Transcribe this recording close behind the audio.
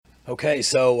Okay,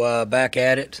 so back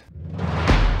at it.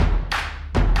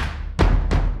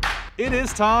 It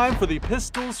is time for the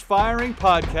Pistols Firing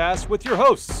Podcast with your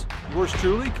hosts, yours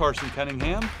truly, Carson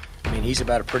Cunningham. I mean, he's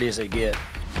about as pretty as they get.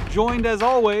 Joined as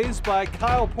always by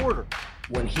Kyle Porter.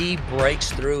 When he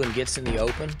breaks through and gets in the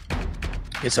open,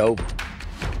 it's over.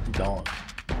 Gone.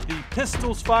 The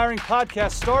Pistols Firing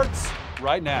Podcast starts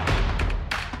right now.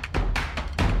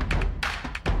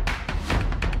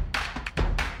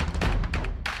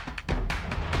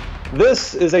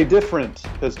 This is a different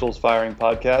Pistols Firing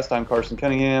Podcast. I'm Carson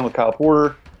Cunningham with Kyle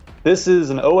Porter. This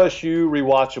is an OSU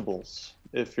Rewatchables.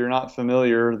 If you're not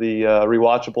familiar, the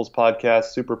Rewatchables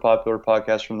podcast, super popular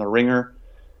podcast from The Ringer.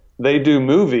 They do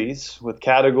movies with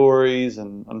categories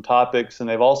and topics, and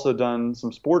they've also done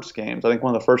some sports games. I think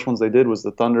one of the first ones they did was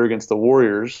the Thunder against the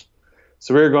Warriors.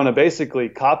 So we're going to basically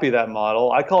copy that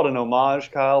model. I call it an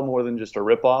homage, Kyle, more than just a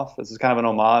ripoff. This is kind of an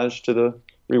homage to the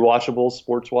Rewatchables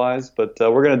sports-wise. But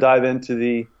we're going to dive into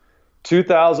the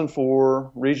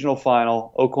 2004 regional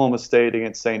final, Oklahoma State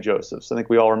against St. Joseph's. I think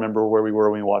we all remember where we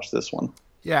were when we watched this one.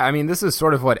 Yeah, I mean, this is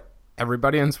sort of what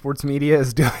everybody in sports media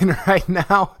is doing right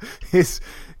now, is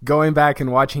going back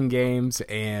and watching games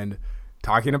and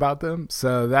talking about them.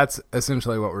 So that's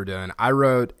essentially what we're doing. I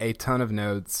wrote a ton of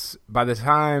notes. By the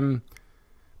time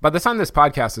this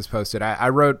podcast is posted, I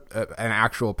wrote an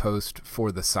actual post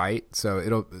for the site.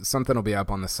 So something will be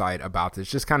up on the site about this.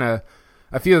 Just kind of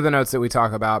a few of the notes that we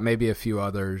talk about, maybe a few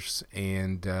others.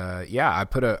 And I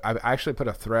actually put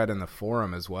a thread in the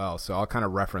forum as well. So I'll kind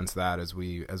of reference that as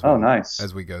we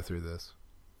go through this.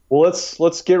 Well,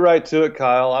 let's get right to it,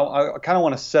 Kyle. I kind of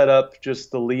want to set up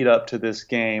just the lead up to this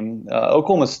game.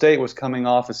 Oklahoma State was coming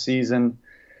off a season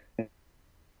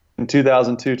in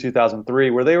 2002, 2003,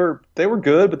 where they were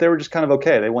good, but they were just kind of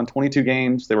okay. They won 22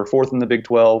 games. They were fourth in the Big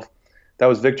 12. That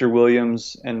was Victor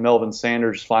Williams and Melvin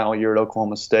Sanders' final year at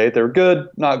Oklahoma State. They were good,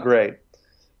 not great.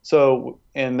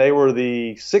 And they were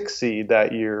the 6th seed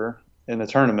that year in the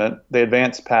tournament. They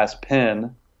advanced past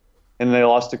Penn, and they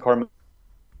lost to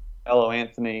Carmelo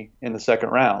Anthony in the second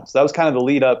round. So that was kind of the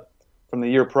lead up from the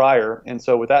year prior. And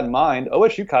so with that in mind,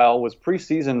 OSU, Kyle, was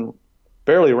preseason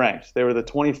barely ranked. They were the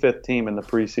 25th team in the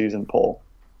preseason poll,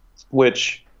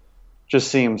 which just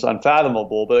seems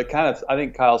unfathomable. But it I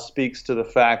think, Kyle, speaks to the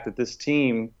fact that this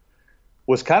team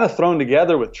was kind of thrown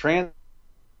together with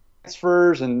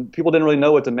transfers, and people didn't really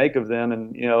know what to make of them.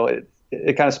 And,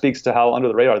 it kind of speaks to how under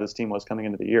the radar this team was coming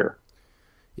into the year.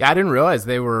 Yeah, I didn't realize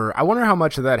they were. I wonder how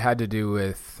much of that had to do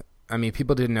with. I mean,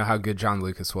 people didn't know how good John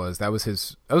Lucas was. That was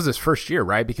his first year,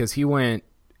 right? Because he went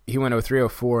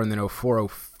 03-04 and then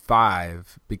 04-05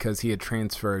 because he had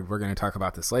transferred. We're going to talk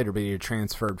about this later, but he had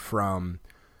transferred from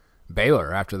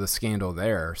Baylor after the scandal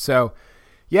there. So,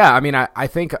 yeah, I mean, I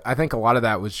think a lot of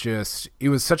that was just it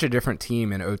was such a different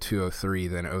team in 02-03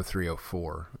 than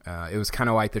 03-04. It was kind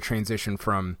of like the transition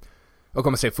from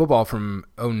Oklahoma State football from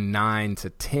 09 to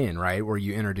 10, right, where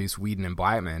you introduce Whedon and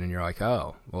Blackman, and you're like,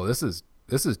 oh, well, this is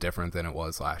different than it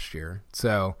was last year.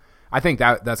 So I think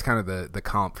that's kind of the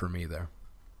comp for me there.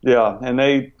 Yeah, and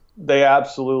they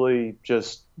absolutely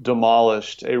just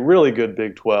demolished a really good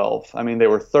Big 12. I mean, they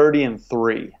were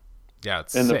 30-3. Yeah,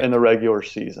 it's in the regular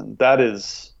season. That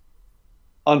is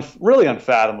really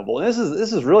unfathomable. And this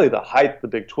is really the height of the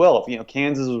Big 12.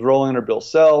 Kansas was rolling under Bill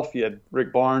Self. You had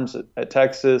Rick Barnes at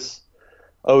Texas.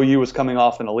 OU was coming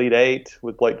off an Elite Eight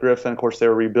with Blake Griffin. Of course, they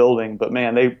were rebuilding. But,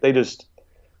 man,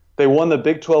 they won the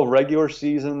Big 12 regular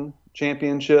season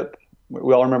championship.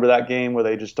 We all remember that game where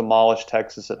they just demolished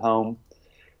Texas at home.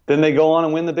 Then they go on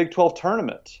and win the Big 12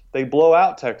 tournament. They blow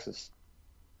out Texas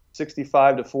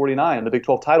 65-49 in the Big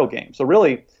 12 title game. So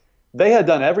really, they had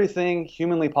done everything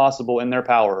humanly possible in their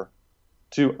power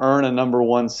to earn a number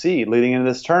 1 seed leading into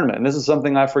this tournament. And this is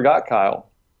something I forgot, Kyle.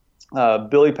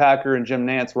 Billy Packer and Jim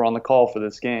Nantz were on the call for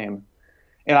this game.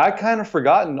 And I kind of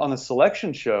forgotten on the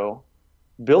selection show,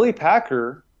 Billy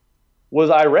Packer was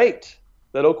irate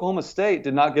that Oklahoma State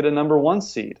did not get a number 1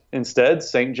 seed. Instead,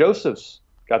 St. Joseph's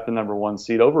got the number 1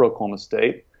 seed over Oklahoma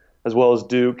State, as well as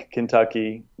Duke,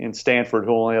 Kentucky, and Stanford,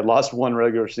 who only had lost 1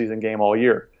 regular season game all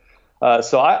year.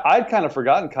 So I'd kind of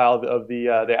forgotten, Kyle, of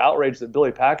the outrage that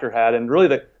Billy Packer had, and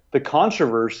really the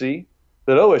controversy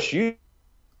that OSU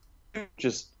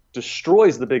just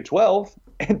destroys the Big 12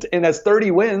 and has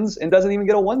 30 wins and doesn't even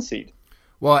get a 1 seed.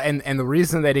 Well, and the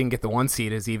reason they didn't get the 1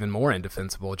 seed is even more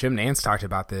indefensible. Jim Nantz talked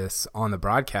about this on the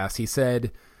broadcast. He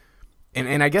said,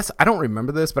 and I guess I don't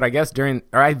remember this, but I guess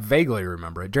I vaguely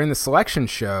remember it during the selection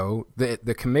show,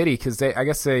 the committee, because they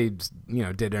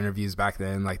did interviews back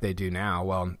then like they do now.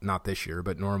 Well, not this year,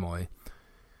 but normally.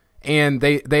 And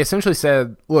they essentially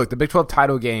said, look, the Big 12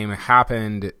 title game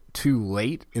happened too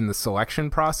late in the selection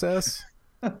process,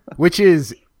 which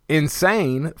is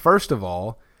insane, first of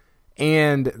all.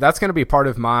 And that's going to be part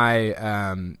of my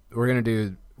we're going to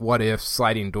do what if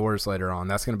sliding doors later on.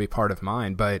 That's going to be part of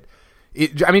mine. But,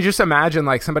 just imagine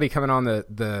like somebody coming on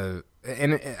the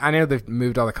and I know they've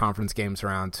moved all the conference games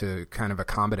around to kind of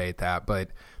accommodate that, but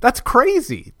that's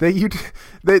crazy that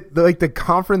the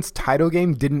conference title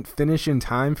game didn't finish in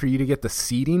time for you to get the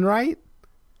seeding right.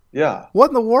 Yeah.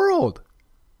 What in the world?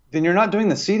 Then you're not doing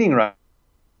the seeding right.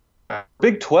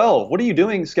 Big 12. What are you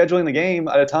doing scheduling the game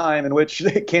at a time in which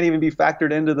it can't even be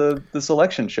factored into the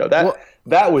selection show?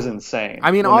 That was insane. I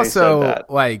mean, also,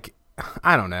 like,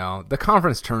 I don't know, the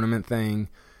conference tournament thing.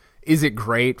 Is it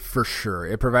great? For sure.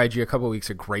 It provides you a couple of weeks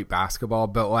of great basketball,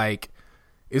 but like,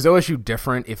 is OSU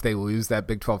different if they lose that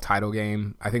Big 12 title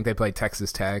game? I think they play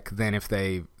Texas Tech than if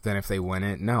they win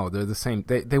it. No, they're the same.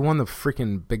 They won the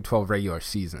freaking Big 12 regular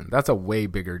season. That's a way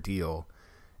bigger deal,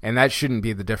 and that shouldn't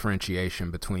be the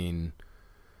differentiation between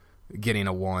getting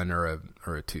a 1 or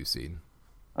a 2 seed.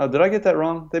 Did I get that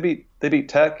wrong? They beat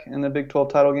Tech in the Big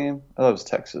 12 title game. I thought it was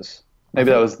Texas. Maybe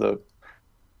that was the.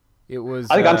 It was.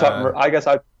 I think I'm talking. I guess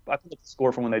I think it's the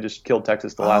score from when they just killed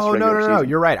Texas the last regular season. No,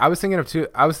 you're right. I was thinking of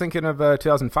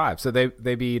 2005. So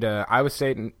they beat Iowa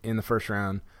State in the first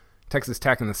round, Texas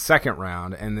Tech in the second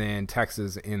round, and then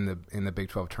Texas in the Big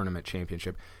 12 tournament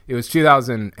championship. It was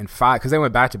 2005 because they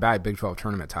went back to back Big 12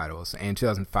 tournament titles, and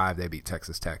 2005 they beat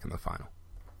Texas Tech in the final.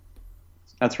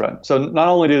 That's right. So not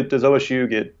only does OSU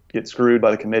get screwed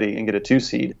by the committee and get a 2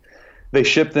 seed, they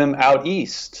ship them out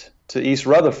east to East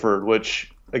Rutherford,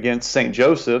 which against St.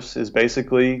 Joseph's is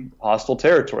basically hostile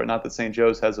territory. Not that St.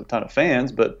 Joe's has a ton of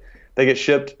fans, but they get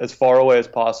shipped as far away as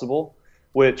possible,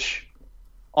 which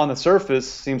on the surface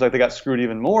seems like they got screwed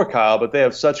even more, Kyle, but they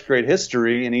have such great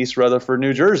history in East Rutherford,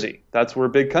 New Jersey. That's where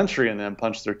Big Country and them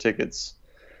punched their tickets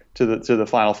to the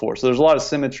Final Four. So there's a lot of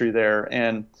symmetry there.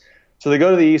 And so they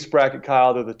go to the East bracket,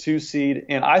 Kyle. They're the 2 seed,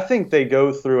 and I think they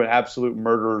go through an absolute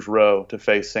murderer's row to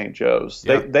face St. Joe's.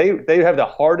 Yeah. They have the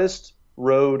hardest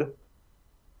road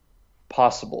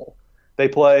possible. They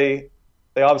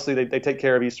take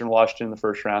care of Eastern Washington in the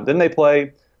first round. Then they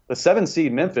play the 7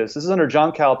 seed Memphis. This is under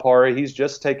John Calipari. He's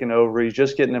just taken over. He's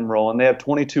just getting them rolling. They have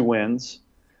 22 wins.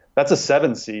 That's a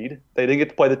 7 seed. They didn't get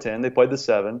to play the 10. They played the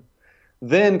 7.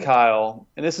 Then, Kyle,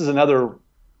 and this is another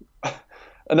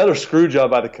screw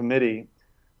job by the committee,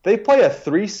 they play a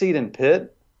 3 seed in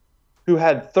Pitt who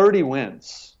had 30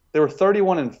 wins. They were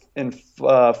 31 and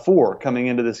 4 coming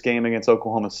into this game against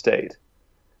Oklahoma State.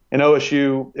 In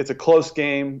OSU, it's a close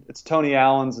game. It's Tony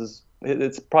Allen's.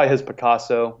 It's probably his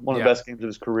Picasso, one of the best games of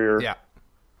his career. Yeah.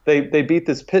 They beat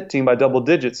this Pitt team by double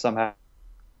digits somehow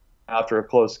after a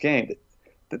close game.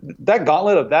 That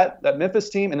gauntlet of that Memphis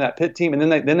team and that Pitt team, and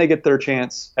then they get their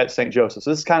chance at St. Joseph's.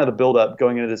 So this is kind of the build-up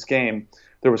going into this game.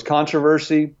 There was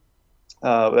controversy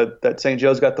that St.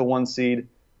 Joe's got the 1 seed,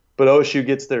 but OSU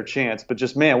gets their chance. But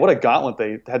just, man, what a gauntlet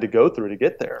they had to go through to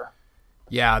get there.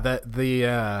 Yeah,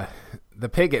 the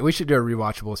Pitt game, we should do a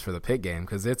rewatchables for the Pitt game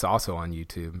because it's also on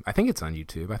YouTube. I think it's on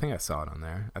YouTube. I think I saw it on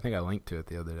there. I think I linked to it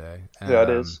the other day. Yeah, it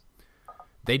is.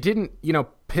 They didn't,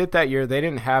 Pitt that year, they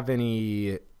didn't have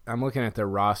any. I'm looking at their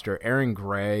roster. Aaron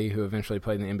Gray, who eventually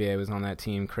played in the NBA, was on that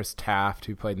team. Chris Taft,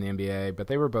 who played in the NBA, but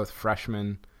they were both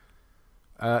freshmen.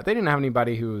 They didn't have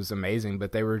anybody who was amazing,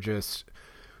 but they were just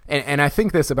and I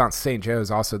think this about St. Joe's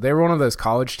also. They were one of those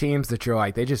college teams that you're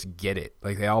like, they just get it.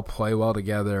 Like, they all play well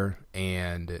together,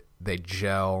 and they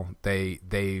gel. They've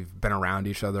been around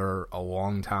each other a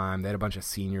long time. They had a bunch of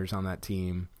seniors on that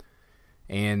team.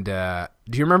 And do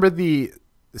you remember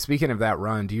speaking of that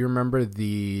run, do you remember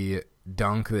the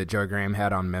dunk that Joe Graham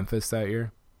had on Memphis that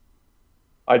year?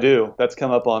 I do. That's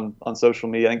come up on social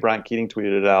media. I think Brian Keating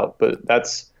tweeted it out. But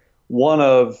that's one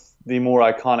of the more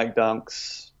iconic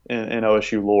dunks in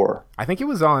OSU lore. I think it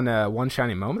was on One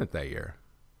Shining Moment that year.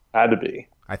 Had to be.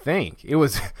 I think. It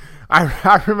was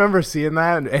I remember seeing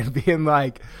that and being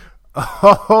like,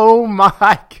 oh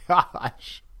my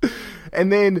gosh.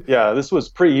 And then yeah, this was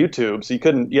pre-YouTube, so you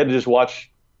had to just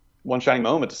watch One Shining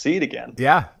Moment to see it again.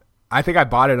 Yeah. I think I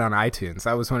bought it on iTunes.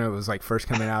 That was when it was like first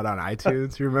coming out on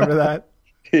iTunes. You remember that?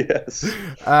 Yes.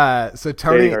 So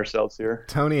Tony ourselves here.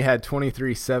 Tony had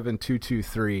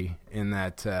 23-7-2-2-3 in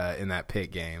that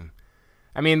Pitt game.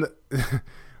 I mean,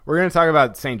 we're going to talk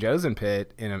about St. Joe's and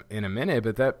Pitt in a minute,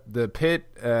 but we're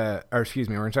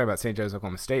going to talk about St. Joe's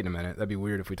Oklahoma State in a minute. That'd be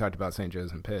weird if we talked about St.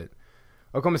 Joe's and Pitt.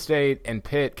 Oklahoma State and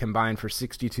Pitt combined for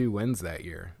 62 wins that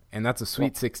year, and that's a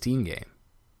Sweet 16 game.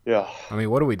 Yeah. I mean,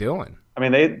 what are we doing? I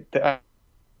mean, they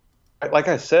like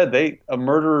I said, a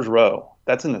murderer's row.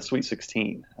 that's in the Sweet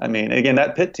 16. I mean, again,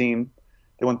 that Pitt team,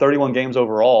 they won 31 games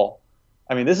overall.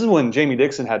 I mean, this is when Jamie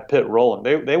Dixon had Pitt rolling.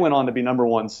 They went on to be number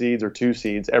 1 seeds or 2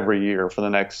 seeds every year for the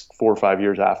next 4 or 5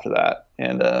 years after that.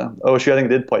 And OSU, I think,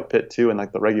 did play Pitt too in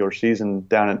like the regular season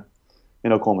down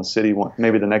in Oklahoma City,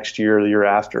 maybe the next year or the year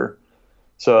after.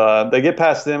 So they get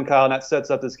past them, Kyle, and that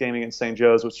sets up this game against St.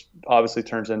 Joe's, which obviously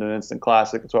turns into an instant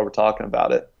classic. That's why we're talking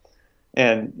about it.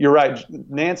 And you're right.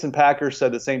 Nance and Packer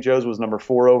said that St. Joe's was number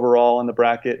 4 overall in the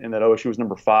bracket and that OSU was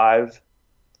number 5.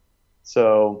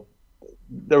 So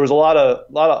there was a lot of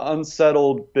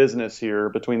unsettled business here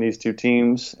between these two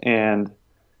teams. And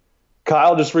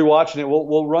Kyle, just rewatching it,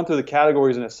 we'll run through the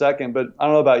categories in a second, but I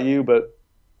don't know about you, but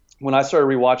when I started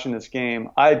rewatching this game,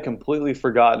 I had completely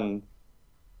forgotten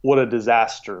what a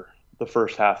disaster the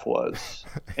first half was.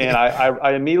 And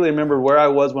I immediately remembered where I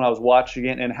was when I was watching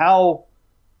it and how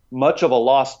much of a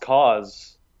lost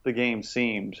cause the game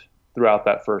seemed throughout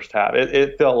that first half.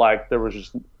 It felt like they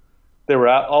were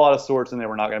all out of sorts and they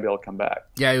were not going to be able to come back.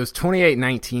 Yeah, it was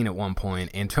 28-19 at one point,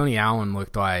 and Tony Allen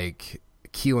looked like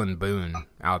Keelan Boone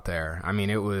out there. I mean,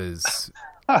 it was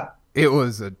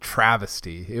a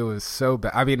travesty. It was so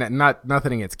bad. I mean,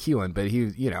 nothing against Keelan, but he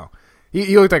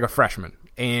looked like a freshman.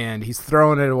 And he's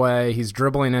throwing it away. He's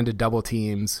dribbling into double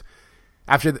teams.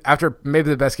 After maybe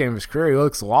the best game of his career, he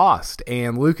looks lost.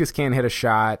 And Lucas can't hit a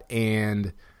shot.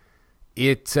 And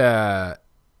there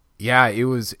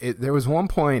was one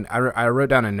point I wrote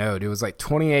down a note. It was like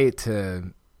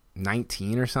 28-19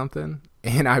 or something.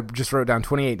 And I just wrote down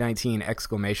 28-19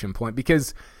 exclamation point.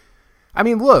 Because, I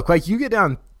mean, look, like you get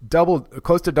down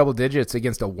close to double digits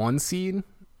against a 1 seed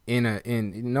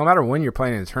in no matter when you're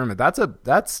playing in a tournament,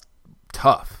 that's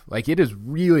tough. Like it is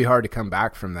really hard to come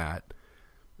back from that.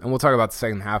 And we'll talk about the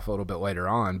second half a little bit later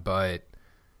on, but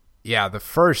yeah, the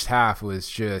first half was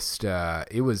just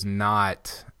it was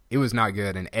not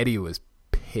good, and Eddie was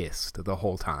pissed the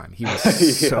whole time. He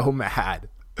was so mad.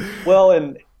 Well,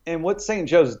 and what St.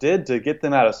 Joe's did to get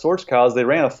them out of sorts, Kyle, is they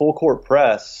ran a full court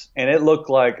press, and it looked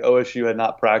like OSU had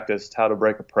not practiced how to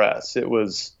break a press. It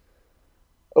was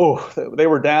they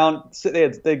were down.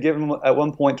 They'd given at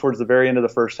one point towards the very end of the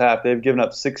first half. They've given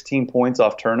up 16 points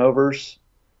off turnovers,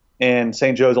 and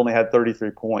St. Joe's only had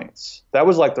 33 points. That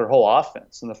was like their whole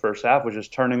offense in the first half was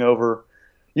just turning over.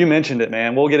 You mentioned it,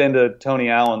 man. We'll get into Tony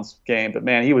Allen's game, but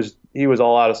man, he was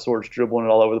all out of sorts, dribbling it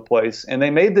all over the place. And they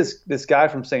made this guy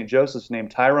from St. Joseph's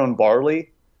named Tyrone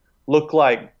Barley look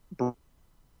like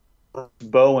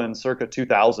Bowen circa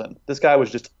 2000. This guy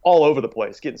was just all over the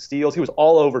place, getting steals. He was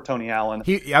all over Tony Allen.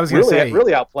 I was going to say,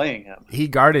 really outplaying him. He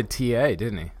guarded TA,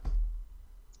 didn't he?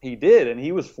 He did, and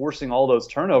he was forcing all those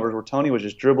turnovers where Tony was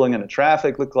just dribbling into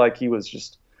traffic. Looked like he was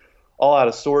just all out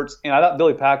of sorts. And I thought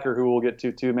Billy Packer, who we'll get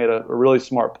to too, made a really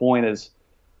smart point. Is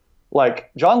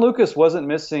like John Lucas wasn't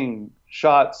missing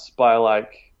shots by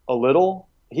like a little.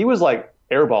 He was like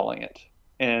airballing it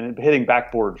and hitting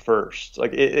backboard first.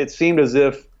 Like it seemed as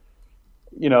if,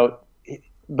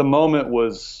 the moment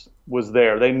was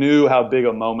there. They knew how big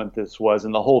a moment this was,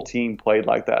 and the whole team played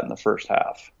like that in the first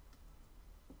half.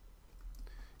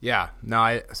 Yeah, no,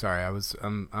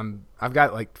 I've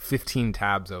got like 15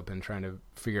 tabs open trying to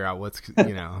figure out what's,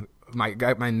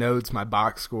 my notes, my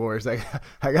box scores. I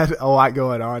got a lot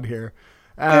going on here.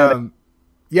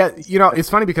 It's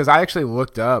funny because I actually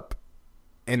looked up,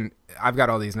 and I've got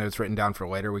all these notes written down for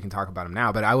later. We can talk about them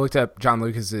now, but I looked up John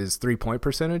Lucas's 3-point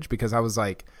percentage because I was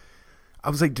like,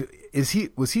 was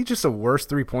he just a worse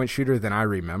 3-point shooter than I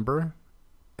remember?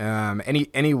 And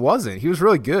he wasn't. He was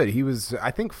really good. He was,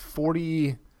 I think,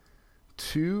 42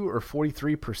 or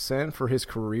 43% for his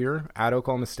career at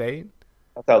Oklahoma State.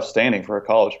 That's outstanding for a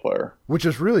college player. Which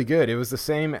is really good. It was the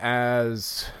same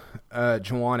as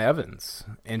Juwan Evans,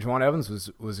 and Juwan Evans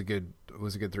was a good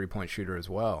 3-point shooter as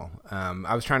well.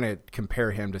 I was trying to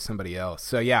compare him to somebody else.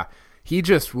 So yeah, he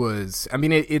just was. I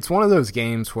mean, it's one of those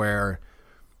games where,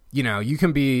 you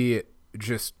can be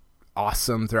just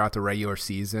awesome throughout the regular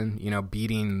season,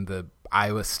 beating the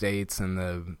Iowa States and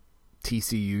the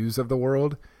TCUs of the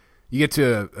world. You get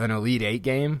to an Elite Eight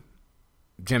game,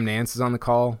 Jim Nance is on the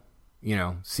call,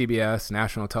 CBS,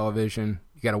 national television.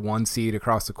 You got a 1 seed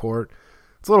across the court.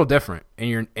 It's a little different, and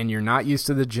you're not used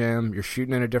to the gym. You're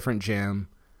shooting in a different gym,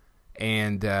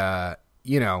 and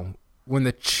when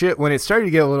it started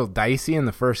to get a little dicey in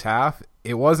the first half,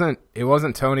 it wasn't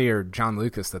Tony or John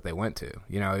Lucas that they went to.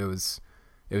 It was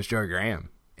Joe Graham,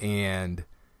 and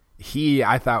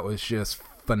I thought was just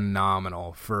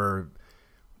phenomenal for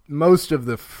most of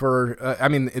the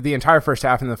the entire first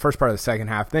half and the first part of the second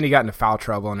half. Then he got into foul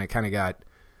trouble, and it kind of got,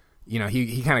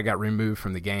 he kind of got removed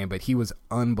from the game, but he was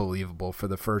unbelievable for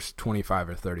the first 25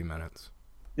 or 30 minutes.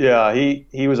 Yeah,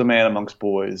 he was a man amongst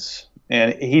boys,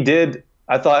 and he did.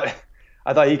 I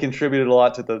thought he contributed a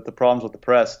lot to the problems with the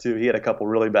press too. He had a couple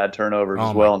really bad turnovers Oh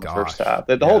as my well in the first gosh. half.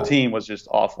 The whole team was just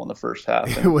awful in the first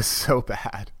half. It was so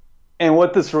bad. And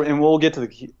we'll get to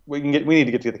we need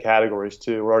to get to the categories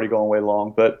too. We're already going way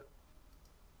long, but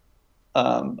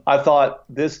I thought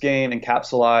this game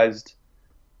encapsulated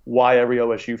why every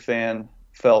OSU fan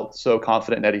felt so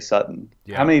confident in Eddie Sutton.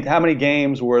 Yeah. How many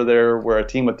games were there where a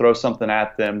team would throw something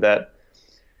at them that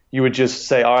you would just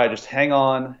say, all right, just hang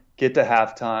on, get to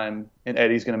halftime, and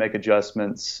Eddie's going to make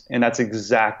adjustments. And that's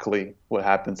exactly what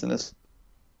happens in this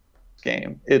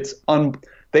game.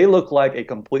 They look like a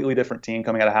completely different team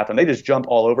coming out of halftime. They just jump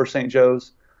all over St.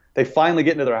 Joe's. They finally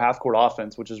get into their half-court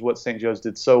offense, which is what St. Joe's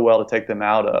did so well to take them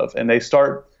out of. And they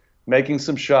start making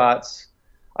some shots.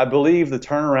 I believe the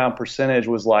turnaround percentage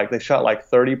was they shot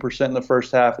 30% in the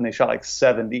first half, and they shot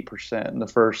 70% in the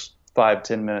first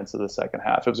 5-10 minutes of the second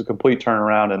half. It was a complete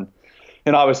turnaround,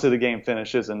 and obviously the game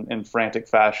finishes in frantic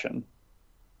fashion.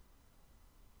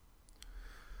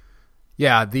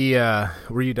 Yeah,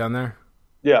 were you done there?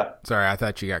 Yeah. Sorry, I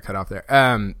thought you got cut off there.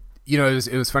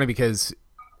 It was funny because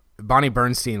Bonnie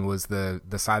Bernstein was the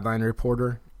sideline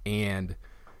reporter, and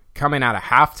coming out of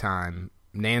halftime,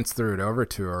 Nance threw it over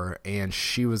to her, and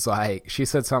she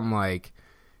said something like,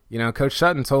 Coach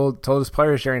Sutton told his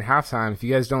players during halftime, if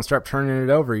you guys don't start turning it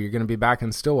over, you're going to be back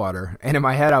in Stillwater. And in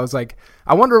my head, I was like,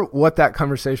 I wonder what that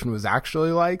conversation was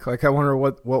actually like. I wonder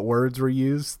what words were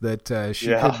used that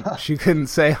she couldn't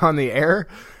say on the air.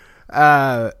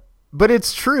 But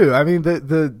it's true. I mean,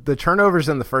 the turnovers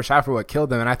in the first half are what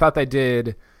killed them, and I thought they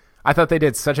did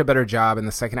such a better job in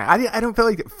the second half. I don't feel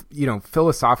like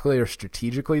philosophically or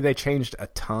strategically they changed a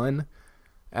ton,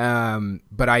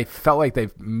 but I felt like they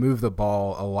moved the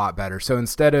ball a lot better. So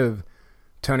instead of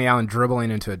Tony Allen dribbling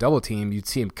into a double team, you'd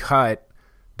see him cut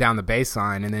down the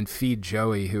baseline and then feed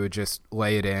Joey, who would just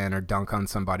lay it in or dunk on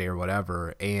somebody or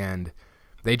whatever, and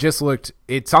they just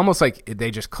it's almost like they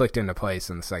just clicked into place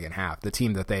in the second half, the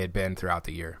team that they had been throughout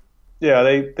the year. Yeah,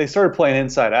 they started playing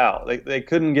inside out. They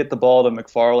couldn't get the ball to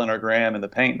McFarland or Graham in the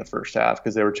paint in the first half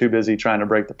because they were too busy trying to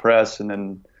break the press, and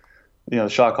then the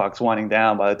shot clock's winding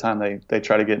down by the time they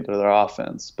try to get into their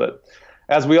offense. But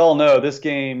as we all know, this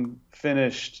game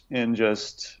finished in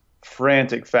just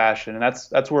frantic fashion, and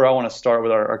that's where I want to start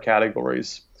with our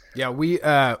categories. Yeah, we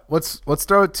let's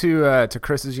throw it to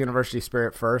Chris's University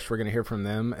Spirit first. We're going to hear from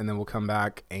them, and then we'll come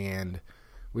back, and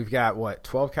we've got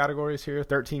 12 categories here,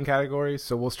 13 categories.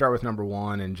 So we'll start with number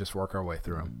 1 and just work our way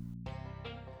through them.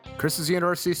 Chris's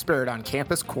University Spirit on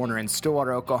Campus Corner in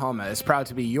Stillwater, Oklahoma is proud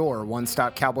to be your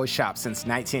one-stop Cowboy shop since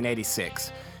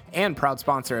 1986 and proud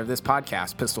sponsor of this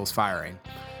podcast, Pistols Firing.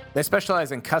 They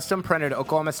specialize in custom printed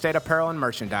Oklahoma State apparel and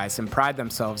merchandise and pride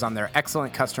themselves on their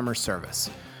excellent customer service.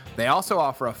 They also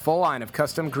offer a full line of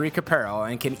custom Greek apparel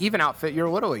and can even outfit your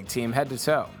Little League team head to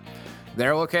toe.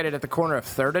 They're located at the corner of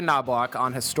 3rd and Knobloch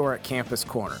on historic Campus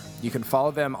Corner. You can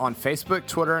follow them on Facebook,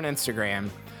 Twitter, and Instagram,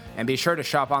 and be sure to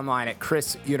shop online at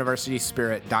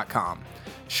chrisuniversityspirit.com.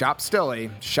 Shop Stilly,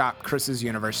 shop Chris's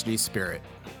University Spirit.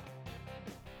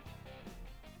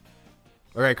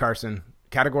 All right, Carson,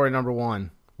 category number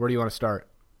 1. Where do you want to start?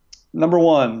 Number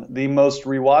 1, the most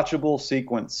rewatchable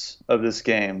sequence of this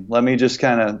game. Let me just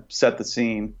kind of set the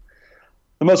scene.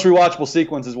 The most rewatchable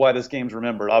sequence is why this game's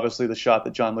remembered. Obviously, the shot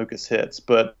that John Lucas hits,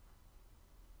 but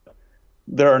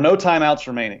there are no timeouts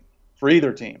remaining for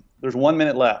either team. There's 1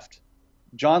 minute left.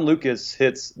 John Lucas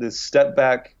hits this step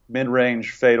back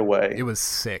mid-range fadeaway. It was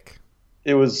sick.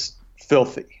 It was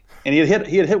filthy. And he had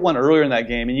hit one earlier in that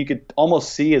game, and you could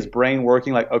almost see his brain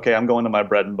working like, okay, I'm going to my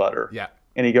bread and butter. Yeah.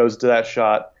 And he goes to that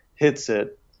shot, hits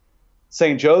it.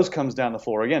 St. Joe's comes down the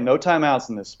floor. Again, no timeouts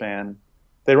in this span.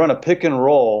 They run a pick and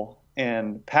roll,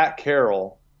 and Pat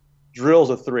Carroll drills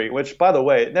a 3, which, by the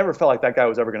way, it never felt like that guy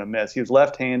was ever going to miss. He was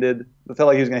left-handed. It felt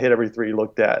like he was going to hit every 3 he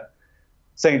looked at.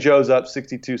 St. Joe's up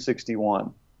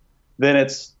 62-61. Then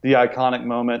it's the iconic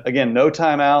moment. Again, no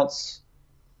timeouts.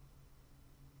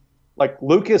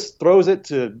 Lucas throws it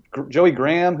to Joey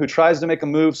Graham, who tries to make a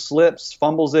move, slips,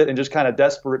 fumbles it, and just kind of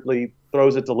desperately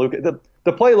throws it to Lucas.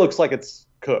 The play looks like it's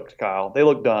cooked, Kyle. They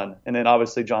look done. And then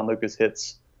obviously John Lucas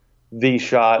hits the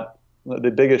shot, the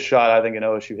biggest shot I think in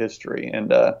OSU history, and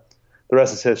the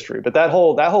rest is history. But that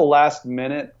whole last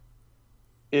minute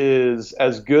is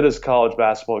as good as college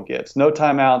basketball gets. No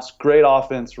timeouts, great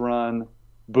offense run,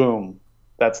 boom,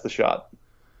 that's the shot.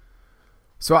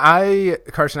 So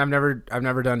Carson, I've never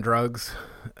done drugs.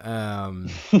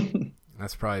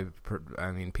 That's probably,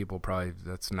 people probably,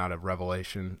 that's not a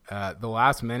revelation. The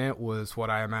last minute was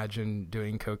what I imagine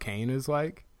doing cocaine is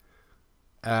like.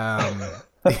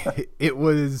 It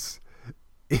was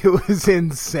It was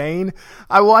insane.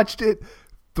 I watched it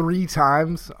 3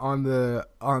 times on the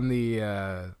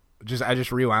I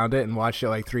just rewound it and watched it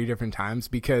like 3 different times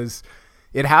because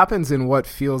it happens in what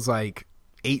feels like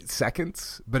 8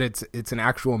 seconds, but it's an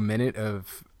actual minute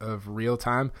of real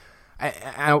time.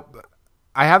 I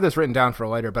have this written down for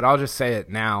later, but I'll just say it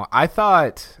now.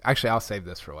 Actually, I'll save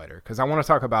this for later because I want to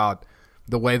talk about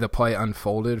the way the play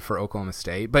unfolded for Oklahoma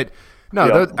State. But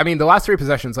no, the last 3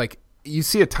 possessions, like you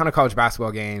see a ton of college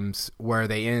basketball games where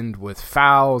they end with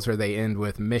fouls or they end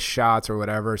with missed shots or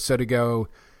whatever. So to go,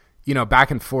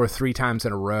 back and forth 3 times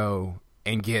in a row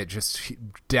and get just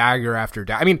dagger after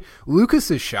dagger. I mean,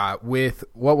 Lucas's shot with,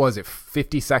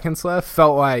 50 seconds left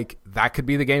felt like that could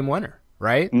be the game winner,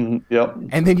 right? Mm-hmm. Yep.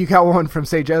 And then you got one from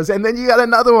St. Joe's, and then you got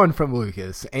another one from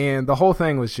Lucas, and the whole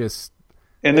thing was just.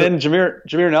 And then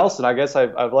Jameer Nelson, I guess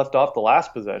I've left off the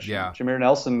last possession. Yeah. Jameer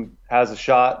Nelson has a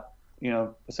shot,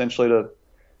 essentially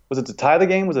was it to tie the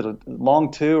game? Was it a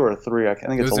long 2 or a 3? I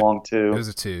think it's a long 2. It was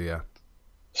a 2, yeah.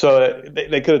 So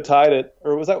they could have tied it,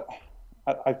 or was that?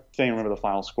 I can't even remember the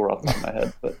final score off the top of my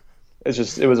head, but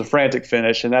it was a frantic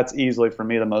finish, and that's easily for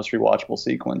me the most rewatchable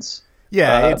sequence.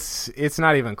 Yeah, it's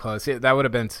not even close. That would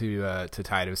have been to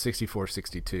tie it. It was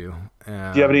 64-62. Do you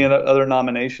have any other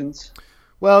nominations?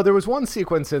 Well, there was one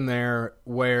sequence in there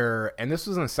where, and this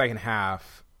was in the second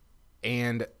half,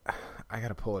 and I got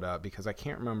to pull it up because I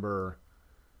can't remember.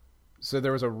 So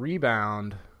there was a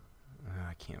rebound.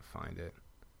 I can't find it.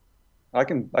 I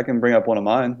can bring up one of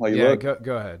mine while you look. Yeah,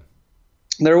 go ahead.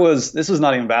 This is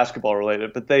not even basketball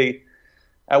related, but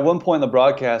at one point in the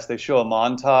broadcast, they show a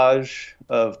montage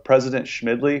of President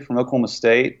Schmidley from Oklahoma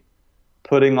State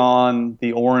putting on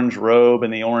the orange robe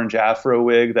and the orange afro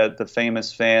wig that the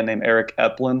famous fan named Eric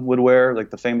Eplin would wear, like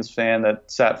the famous fan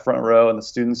that sat front row in the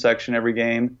student section every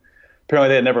game. Apparently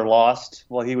they had never lost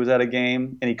while he was at a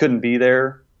game, and he couldn't be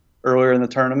there earlier in the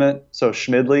tournament, so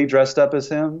Schmidley dressed up as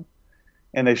him.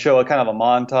 And they show a kind of a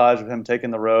montage of him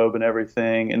taking the robe and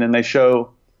everything. And then they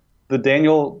show the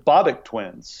Daniel Bobick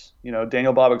twins,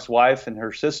 Daniel Bobick's wife and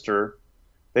her sister.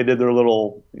 They did their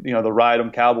little, the Ride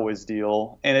 'em Cowboys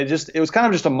deal. And it was kind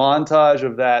of just a montage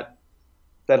of that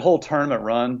whole tournament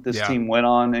run this team went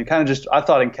on. And kind of just, I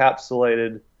thought,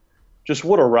 encapsulated just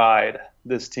what a ride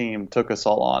this team took us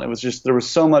all on. It was just, there was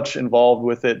so much involved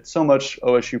with it, so much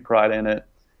OSU pride in it.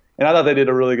 And I thought they did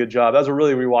a really good job. That was a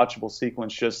really rewatchable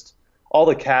sequence, just all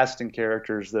the cast and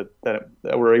characters that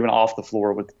were even off the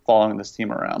floor with following this team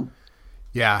around.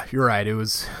 Yeah, you're right. It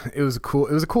was a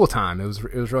cool time. It was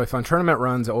really fun. Tournament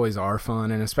runs always are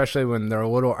fun, and especially when they're a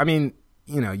little. I mean,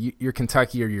 you're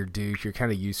Kentucky or you're Duke, you're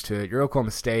kind of used to it. You're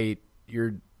Oklahoma State,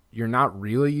 you're not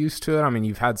really used to it. I mean,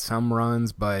 you've had some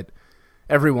runs, but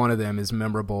every one of them is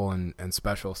memorable and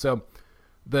special. So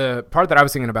the part that I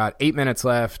was thinking about, 8 minutes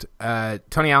left,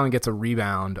 Tony Allen gets a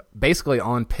rebound basically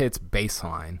on Pitt's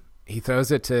baseline. He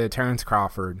throws it to Terrence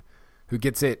Crawford, who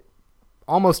gets it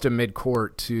almost to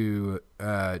midcourt to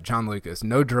John Lucas.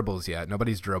 No dribbles yet.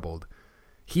 Nobody's dribbled.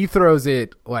 He throws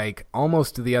it like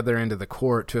almost to the other end of the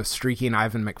court to a streaking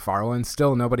Ivan McFarland.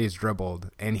 Still nobody's dribbled.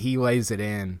 And he lays it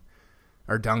in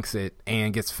or dunks it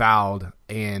and gets fouled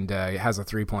and has a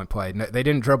 3-point play. They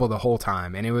didn't dribble the whole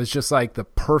time. And it was just like the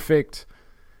perfect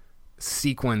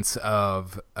sequence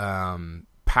of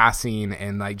passing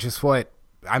and like just what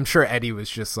I'm sure Eddie was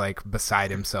just like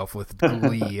beside himself with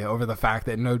glee over the fact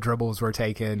that no dribbles were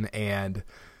taken and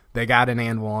they got an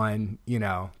and one,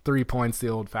 3 points the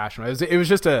old fashioned way. It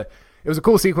was a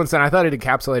cool sequence, and I thought it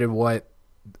encapsulated what,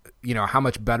 how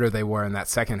much better they were in that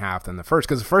second half than the first.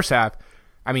 Because the first half,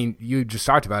 I mean, you just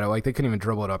talked about it, like they couldn't even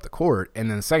dribble it up the court, and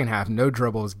then the second half, no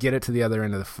dribbles, get it to the other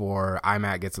end of the floor.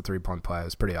 IMAC gets a 3-point play. It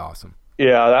was pretty awesome.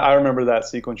 Yeah, I remember that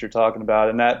sequence you're talking about,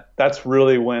 and that's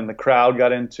really when the crowd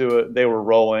got into it. They were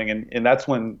rolling, and that's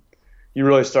when you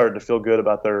really started to feel good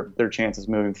about their chances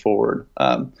moving forward.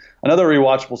 Another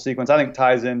rewatchable sequence I think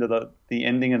ties into the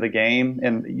ending of the game,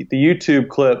 and the YouTube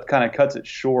clip kind of cuts it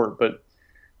short, but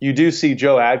you do see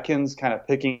Joe Adkins kind of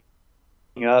picking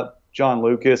up John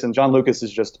Lucas, and John Lucas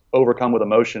is just overcome with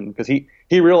emotion because he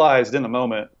realized in the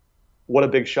moment what a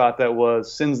big shot that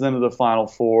was, sends them to the Final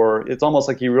Four. It's almost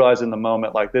like he realized in the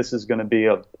moment, like, this is going to be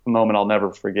a moment I'll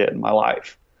never forget in my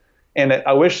life. And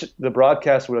I wish the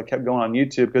broadcast would have kept going on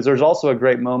YouTube, because there's also a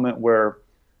great moment where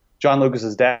John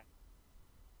Lucas's dad,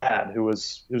 who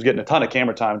was getting a ton of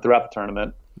camera time throughout the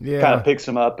tournament, kind of picks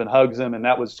him up and hugs him, and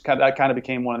that kind of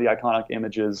became one of the iconic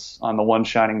images on the one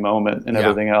shining moment and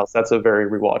everything else. That's a very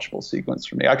rewatchable sequence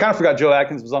for me. I kind of forgot Joe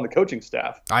Adkins was on the coaching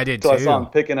staff. I did too. So I saw him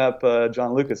picking up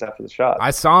John Lucas after the shot.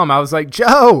 I saw him. I was like,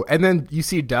 Joe! And then you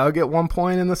see Doug at one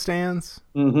point in the stands,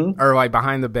 or like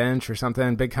behind the bench or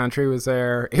something. Big Country was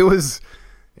there. It was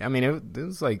I mean, it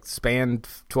was like spanned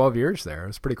 12 years there. It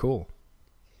was pretty cool.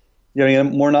 You have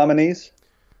any more nominees?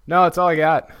 No, that's all I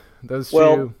got. Those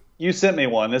Well, two. you sent me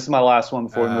one. This is my last one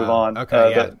before we move on.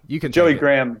 Okay, yeah. You can Joey take it.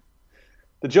 Graham.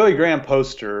 The Joey Graham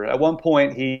poster. At one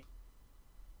point, he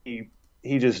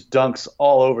just dunks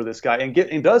all over this guy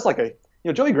and does like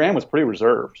Joey Graham was pretty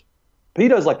reserved, but he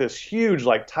does like this huge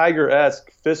like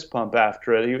Tiger-esque fist pump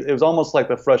after it. It was almost like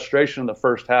the frustration in the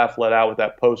first half let out with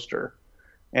that poster,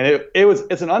 and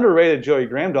it's an underrated Joey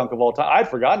Graham dunk of all time. I'd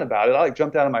forgotten about it. I like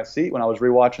jumped out of my seat when I was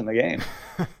rewatching the game.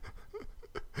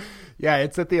 Yeah,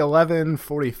 it's at the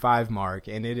 11:45 mark,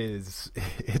 and it's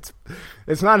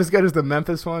not as good as the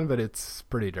Memphis one, but it's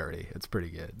pretty dirty. It's pretty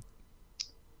good.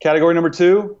 Category number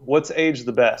 2, what's aged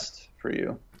the best for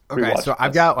you? Okay, so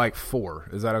I've got like 4.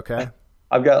 Is that okay?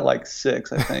 I've got like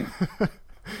 6, I think.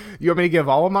 You want me to give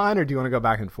all of mine, or do you want to go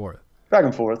back and forth? Back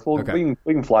and forth. Well, okay.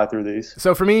 we can fly through these.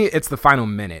 So for me, it's the final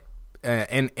minute,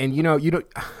 and you don't.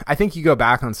 I think you go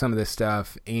back on some of this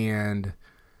stuff, and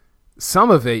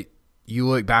some of it you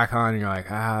look back on and you're like,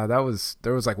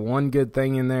 there was like one good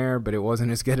thing in there, but it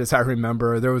wasn't as good as I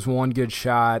remember. There was one good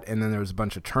shot, and then there was a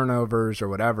bunch of turnovers or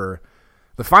whatever.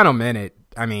 The final minute,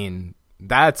 I mean,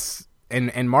 that's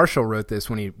and Marshall wrote this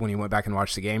when he went back and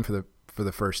watched the game for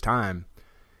the first time.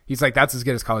 He's like, that's as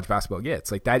good as college basketball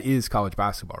gets. Like, that is college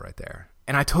basketball right there.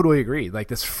 And I totally agree. Like,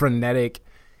 this frenetic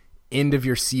end of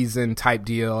your season type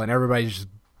deal, and everybody's just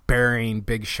burying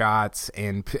big shots,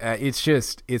 and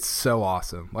it's so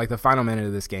awesome. Like, the final minute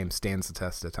of this game stands the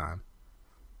test of time.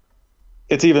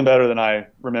 It's even better than I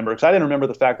remember, because I didn't remember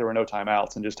the fact there were no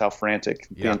timeouts and just how frantic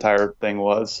the entire thing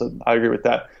was. So I agree with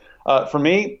that. For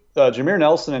me, Jameer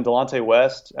Nelson and Delonte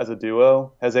West as a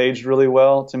duo has aged really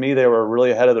well. To me, they were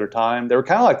really ahead of their time. They were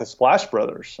kind of like the Splash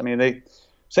Brothers. I mean,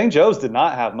 St. Joe's did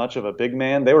not have much of a big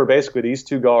man. They were basically these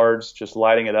two guards just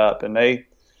lighting it up, and they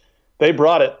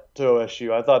brought it to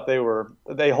OSU. I thought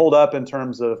they hold up in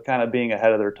terms of kind of being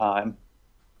ahead of their time.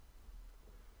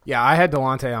 Yeah, I had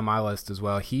Delonte on my list as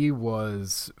well. He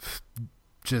was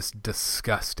just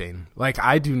disgusting. Like,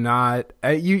 I do not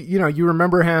you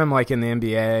remember him like in the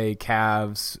NBA,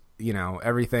 Cavs,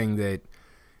 everything that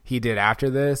he did after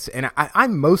this. And I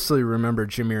mostly remember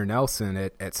Jameer Nelson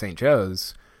at St.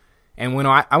 Joe's. And when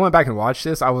I went back and watched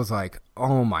this, I was like,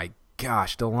 oh my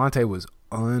gosh, Delonte was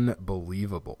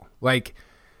unbelievable. Like,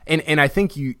 and I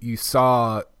think you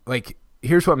saw, like,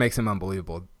 here's what makes him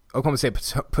unbelievable. Oklahoma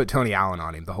State put Tony Allen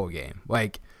on him the whole game.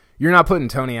 Like, you're not putting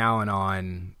Tony Allen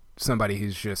on somebody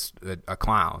who's just a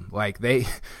clown. Like,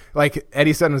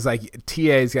 Eddie Sutton was like,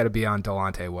 TA's got to be on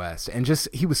Delonte West, and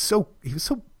just he was so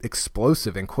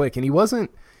explosive and quick, and he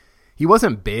wasn't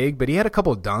big, but he had a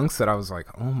couple of dunks that I was like,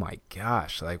 oh my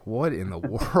gosh, like, what in the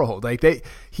world? Like,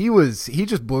 he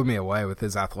just blew me away with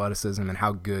his athleticism and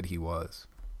how good he was.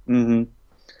 Mm-hmm.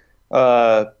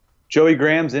 Joey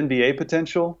Graham's NBA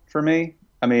potential for me,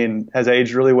 I mean, has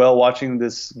aged really well watching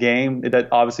this game. It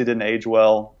obviously didn't age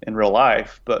well in real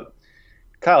life, but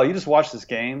Kyle, you just watched this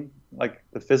game, like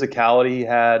the physicality he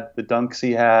had, the dunks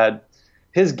he had.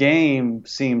 His game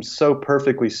seems so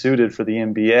perfectly suited for the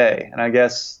NBA, and I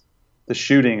guess the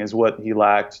shooting is what he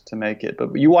lacked to make it.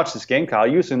 But you watch this game, Kyle,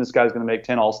 you assume this guy's going to make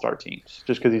 10 All-Star teams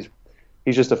just because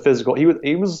he's just a physical.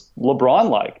 He was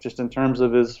LeBron-like just in terms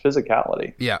of his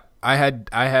physicality. Yeah, I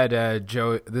had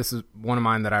Joey. This is one of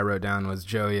mine that I wrote down was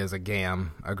Joey as a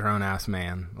grown ass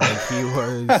man. Like,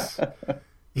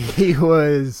 he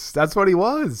was. That's what he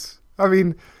was. I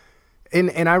mean,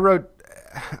 and I wrote.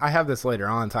 I have this later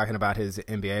on talking about his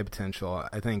NBA potential.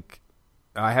 I think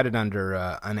I had it under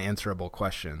unanswerable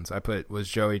questions. I put, was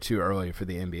Joey too early for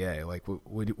the NBA? Like,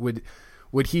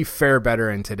 would he fare better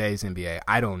in today's NBA?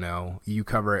 I don't know. You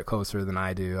cover it closer than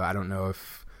I do. I don't know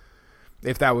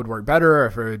if that would work better or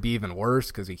if it would be even worse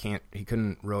because he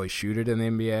couldn't really shoot it in the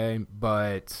NBA.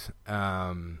 But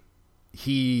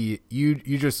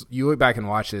you look back and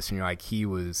watch this and you're like, he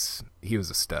was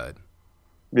a stud.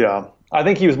 Yeah, I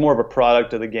think he was more of a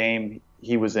product of the game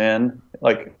he was in.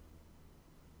 Like,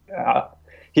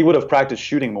 he would have practiced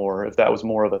shooting more if that was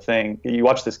more of a thing. You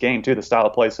watch this game too; the style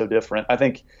of play is so different. I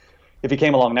think if he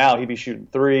came along now, he'd be shooting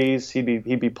threes. He'd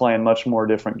be playing much more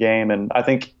different game. And I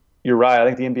think you're right.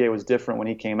 I think the NBA was different when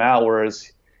he came out,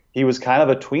 whereas he was kind of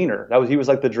a tweener. He was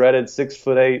like the dreaded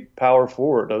 6'8" power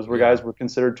forward. Those guys were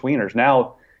considered tweeners.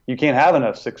 Now you can't have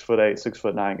enough 6'8",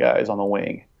 6'9" guys on the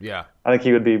wing. Yeah, I think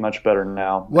he would be much better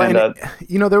now. Well, and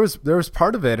there was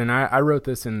part of it, and I wrote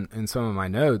this in some of my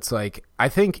notes. Like, I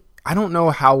don't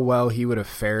know how well he would have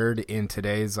fared in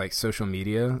today's like social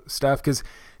media stuff, because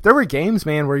there were games,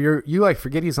 man, where you like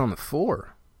forget he's on the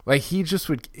floor. Like, he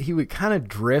would kind of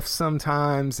drift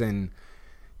sometimes, and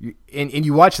And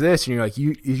you watch this and you're like,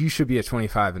 you should be at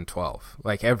 25-12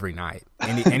 like every night,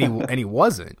 and he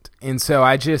wasn't. And so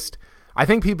I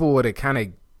think people would have kind of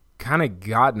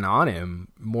gotten on him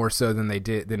more so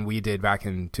than we did back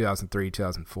in 2003,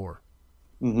 2004.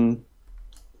 Mm-hmm.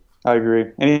 I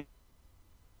agree. Any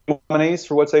nominees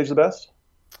for what's age the best?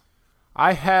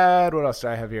 What else did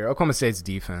I have here? Oklahoma State's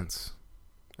defense.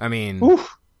 I mean,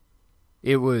 Oof.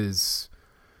 It was.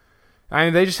 I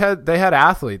mean, they had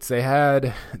athletes. They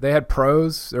had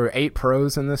pros. There were 8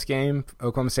 pros in this game.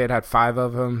 Oklahoma State had 5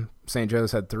 of them. St.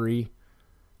 Joe's had 3,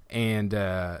 and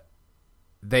their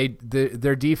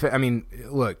defense. I mean,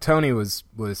 look, Tony was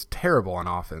terrible on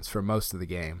offense for most of the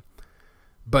game,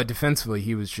 but defensively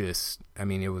he was just. I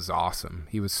mean, it was awesome.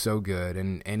 He was so good,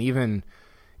 and even,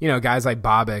 guys like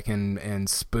Bobek and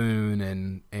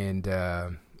Spoon and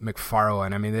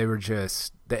McFarland. I mean, they were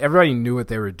just. Everybody knew what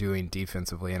they were doing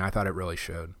defensively, and I thought it really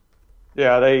showed.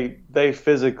 Yeah, they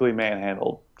physically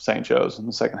manhandled St. Joe's in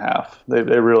the second half. They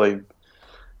really,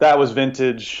 that was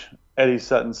vintage Eddie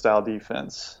Sutton style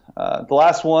defense. The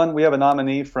last one, we have a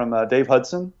nominee from Dave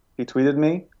Hudson. He tweeted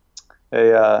me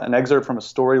an excerpt from a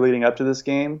story leading up to this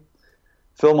game.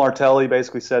 Phil Martelli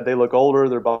basically said they look older,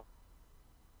 their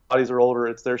bodies are older,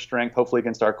 it's their strength, hopefully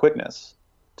against our quickness.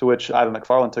 To which Ivan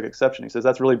McFarland took exception. He says,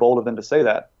 that's really bold of them to say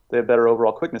that. They have better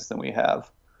overall quickness than we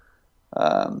have.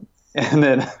 And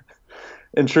then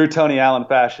in true Tony Allen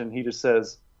fashion, he just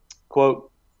says,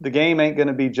 quote, the game ain't going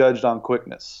to be judged on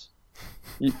quickness.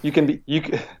 You can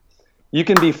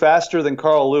be faster than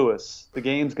Carl Lewis. The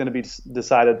game's going to be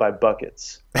decided by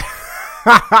buckets.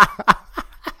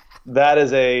 That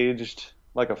is aged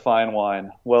like a fine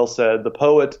wine. Well said. The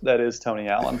poet that is Tony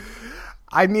Allen.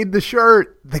 I need the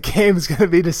shirt. The game's going to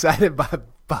be decided by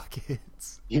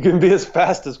buckets. You can be as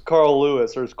fast as Carl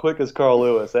Lewis or as quick as Carl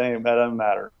Lewis. That doesn't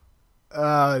matter.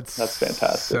 That's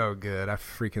fantastic. So good. I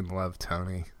freaking love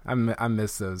Tony. I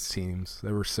miss those teams.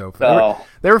 They were so fun.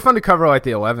 They were fun to cover. Like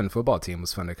the 11 football team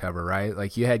was fun to cover, right?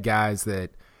 Like you had guys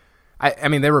that, I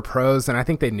mean, they were pros, and I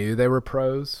think they knew they were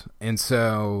pros, and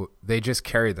so they just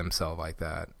carried themselves like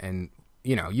that. And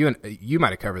you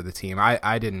might have covered the team.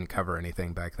 I didn't cover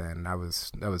anything back then. That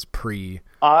was pre.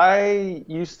 I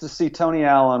used to see Tony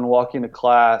Allen walking to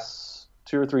class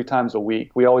 2 or 3 times a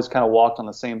week. We always kind of walked on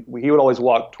the same. He would always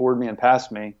walk toward me and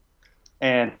past me,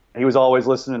 and he was always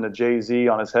listening to Jay-Z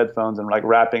on his headphones and like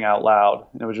rapping out loud.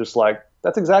 And it was just like,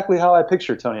 that's exactly how I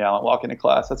picture Tony Allen walking to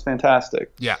class. That's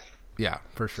fantastic. Yeah,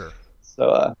 for sure.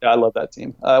 So I love that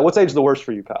team. What's age the worst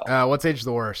for you, pal? What's age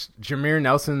the worst?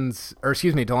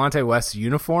 Delonte West's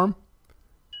uniform.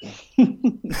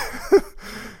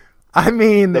 I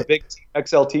mean, the big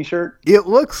XL T-shirt. It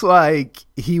looks like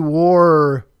he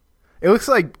wore. It looks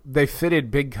like they fitted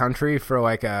Big Country for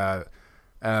like a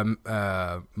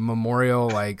memorial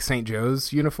like St.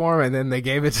 Joe's uniform, and then they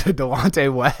gave it to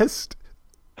Delonte West.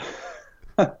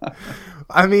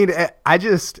 I mean,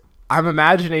 I'm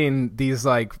imagining these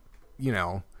like,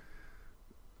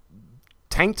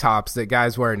 tank tops that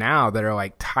guys wear now that are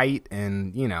like tight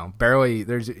and, barely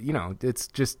it's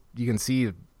just, you can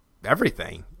see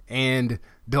everything. And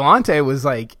Delonte was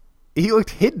like, he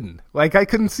looked hidden. Like I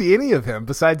couldn't see any of him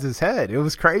besides his head. It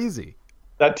was crazy.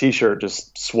 That T-shirt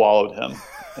just swallowed him.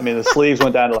 I mean, the sleeves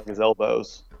went down to like his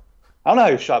elbows. I don't know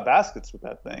how he shot baskets with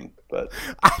that thing, but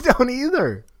I don't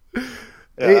either.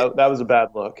 Yeah, that was a bad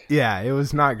look. Yeah, it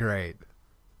was not great.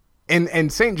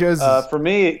 And St. Joe's for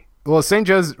me. Well, St.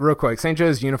 Joe's, real quick, St.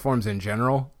 Joe's uniforms in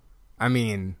general, I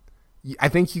mean, I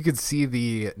think you could see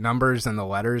the numbers and the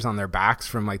letters on their backs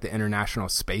from like the International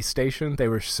Space Station. They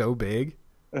were so big.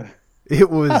 It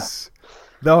was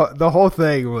the whole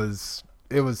thing was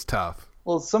tough.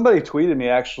 Well, somebody tweeted me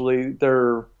actually.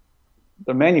 Their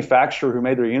manufacturer who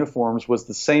made their uniforms was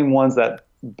the same ones that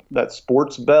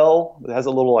sports bell that has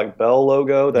a little like bell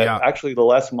logo that actually the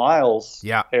Les Miles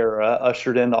era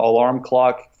ushered in the alarm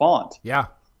clock font. Yeah.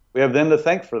 We have them to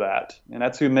thank for that, and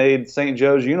that's who made St.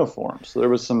 Joe's uniforms. So there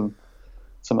was some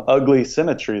ugly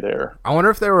symmetry there. I wonder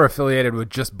if they were affiliated with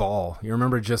Just Ball. You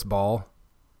remember Just Ball?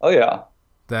 Oh yeah.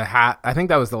 The hat. I think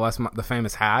that was the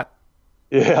famous hat.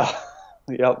 Yeah.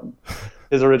 Yep.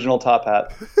 His original top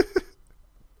hat.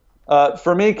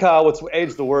 For me, Kyle, what's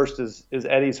aged the worst is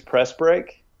Eddie's press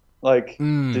break. Like,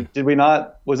 did we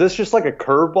not? Was this just like a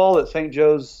curveball that St.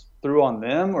 Joe's threw on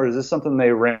them, or is this something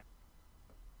they ran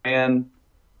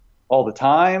all the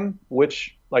time?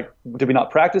 Which, like, did we not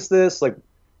practice this? Like,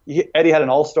 Eddie had an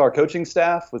all-star coaching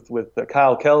staff with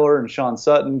Kyle Keller and Sean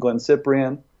Sutton, Glenn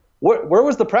Cyprian. Where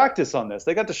was the practice on this?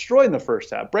 They got destroyed in the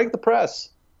first half. Break the press.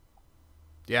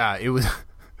 Yeah, it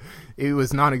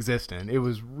was non-existent. It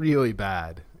was really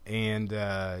bad. And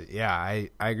I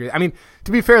agree. I mean,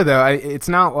 to be fair though, it's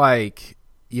not like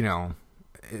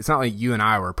it's not like you and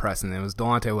I were pressing them. It was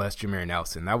Delonte West, Jameer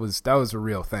Nelson. That was a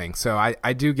real thing. So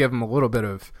I do give them a little bit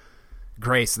of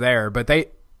grace there. But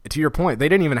to your point, they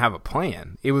didn't even have a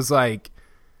plan. It was like,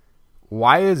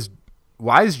 why is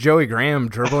Joey Graham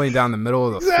dribbling down the middle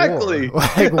of the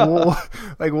floor?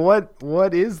 Like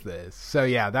what is this? So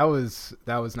yeah, that was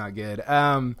not good.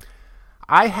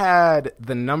 I had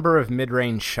the number of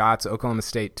mid-range shots Oklahoma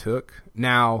State took.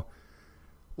 Now,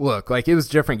 look, like it was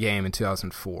a different game in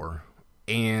 2004.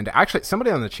 And actually, somebody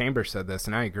on the chamber said this,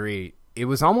 and I agree. It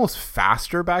was almost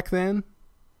faster back then.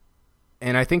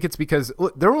 And I think it's because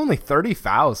there were only 30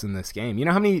 fouls in this game. You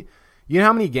know how many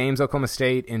games Oklahoma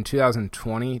State in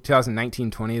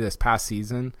 2019-20, this past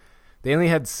season, they only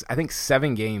had, I think,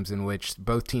 7 games in which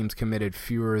both teams committed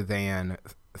fewer than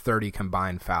 30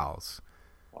 combined fouls.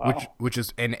 Wow. Which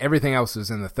is, and everything else is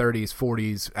in the 30s,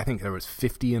 40s. I think there was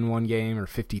 50 in one game or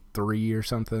 53 or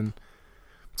something.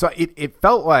 So it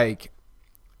felt like,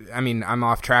 I mean, I'm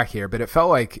off track here, but it felt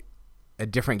like a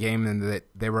different game in that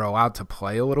they were allowed to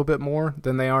play a little bit more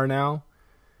than they are now.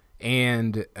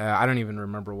 And I don't even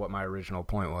remember what my original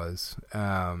point was.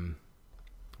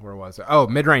 Where was it? Oh,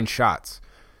 mid-range shots.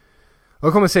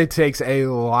 Oklahoma State takes a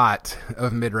lot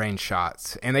of mid-range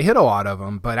shots, and they hit a lot of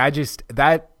them. But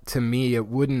that to me, it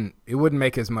wouldn't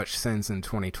make as much sense in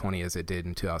 2020 as it did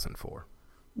in 2004.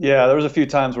 Yeah, there was a few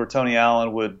times where Tony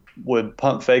Allen would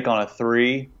pump fake on a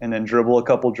 3 and then dribble a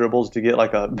couple dribbles to get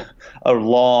like a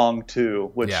long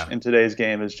 2, which in today's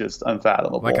game is just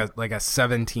unfathomable. Like a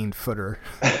 17-footer.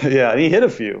 Yeah, he hit a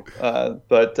few.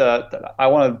 But I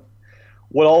want to.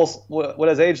 What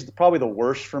has aged probably the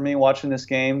worst for me watching this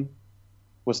game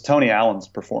was Tony Allen's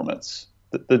performance.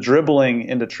 The dribbling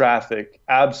into traffic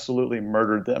absolutely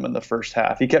murdered them in the first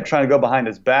half. He kept trying to go behind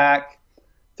his back,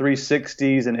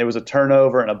 360s, and it was a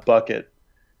turnover and a bucket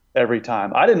every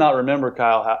time. I did not remember,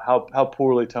 Kyle, how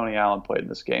poorly Tony Allen played in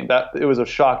this game. It was a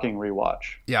shocking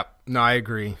rewatch. Yep. No, I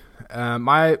agree.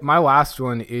 My last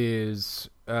one is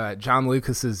John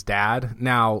Lucas's dad.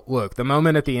 Now, look, the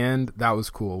moment at the end, that was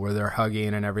cool, where they're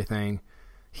hugging and everything.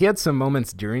 He had some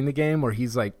moments during the game where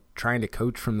he's like trying to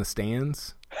coach from the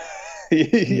stands.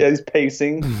 Yeah, he's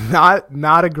pacing. Not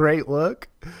a great look.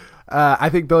 I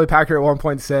think Billy Packer at one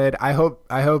point said, I hope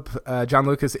John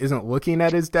Lucas isn't looking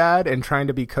at his dad and trying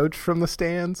to be coached from the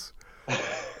stands.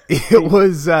 It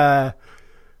was I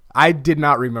did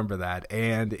not remember that,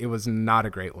 and it was not a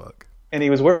great look. And he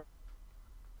was wearing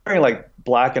like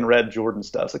black and red Jordan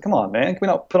stuff. It's like, come on, man, can we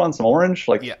not put on some orange?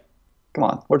 Like, yeah. Come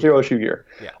on, where's your OSU gear?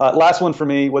 Yeah. Last one for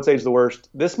me, what's aged the worst?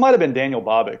 This might have been Daniel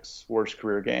Bobbick's worst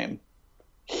career game.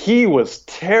 He was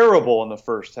terrible in the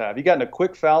first half. He got into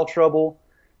quick foul trouble,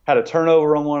 had a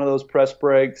turnover on one of those press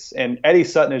breaks, and Eddie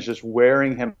Sutton is just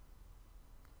wearing him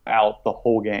out the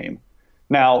whole game.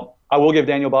 Now, I will give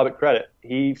Daniel Bobbick credit.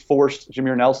 He forced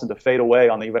Jameer Nelson to fade away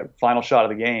on the final shot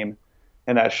of the game,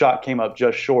 and that shot came up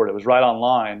just short. It was right on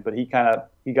line, but he got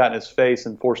in his face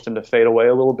and forced him to fade away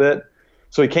a little bit.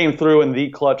 So he came through in the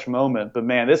clutch moment. But,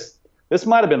 man, this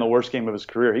might have been the worst game of his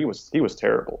career. He was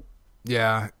terrible.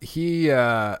 Yeah, he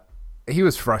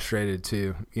was frustrated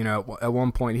too. You know, at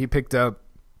one point he picked up,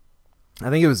 I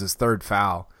think it was his third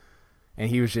foul, and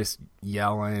he was just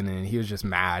yelling and he was just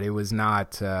mad. It was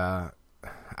not, I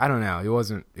don't know, it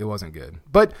wasn't good.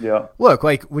 But yeah. Look,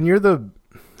 like when you're the,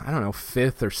 I don't know,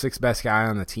 5th or 6th best guy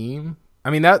on the team, I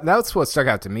mean that's what stuck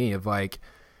out to me. Of like,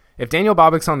 if Daniel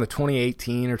Bobbick's on the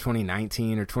 2018 or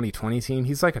 2019 or 2020 team,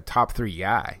 he's like a top 3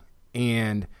 guy,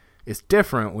 and it's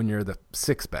different when you're the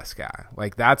 6th best guy.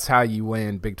 Like, that's how you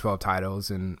win Big 12 titles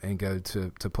and go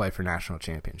to play for national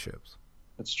championships.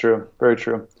 That's true. Very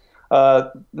true.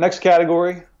 Next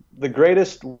category, the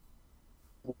greatest,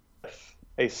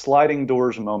 a sliding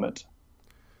doors moment.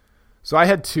 So I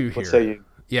had 2 here. What say you?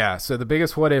 Yeah, so the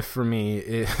biggest what if for me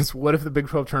is, what if the Big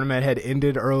 12 tournament had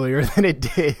ended earlier than it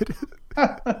did?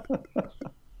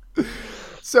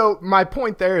 So my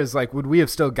point there is, like, would we have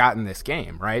still gotten this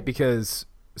game, right? Because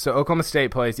so Oklahoma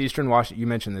State plays Eastern Washington. You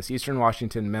mentioned this: Eastern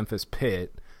Washington, Memphis,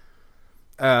 Pitt.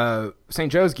 St.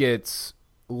 Joe's gets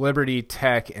Liberty,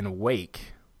 Tech, and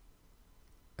Wake.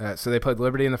 So they played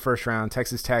Liberty in the first round,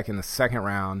 Texas Tech in the second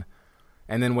round,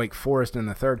 and then Wake Forest in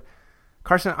the third.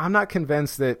 Carson, I'm not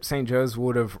convinced that St. Joe's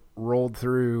would have rolled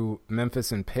through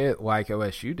Memphis and Pitt like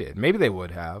OSU did. Maybe they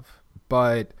would have,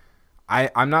 but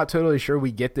I'm not totally sure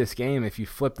we get this game if you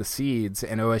flip the seeds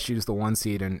and OSU is the 1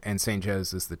 seed and St.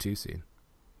 Joe's is the 2 seed.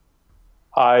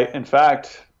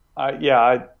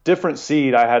 Different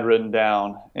seed I had written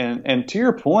down. And to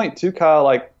your point too, Kyle,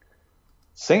 like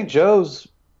St. Joe's,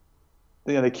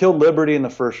 they killed Liberty in the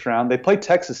first round. They played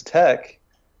Texas Tech,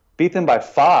 beat them by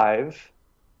 5.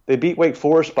 They beat Wake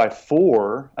Forest by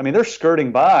 4. I mean, they're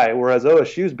skirting by, whereas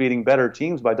OSU's beating better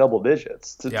teams by double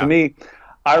digits. To me,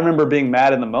 I remember being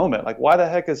mad in the moment. Like, why the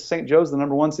heck is St. Joe's the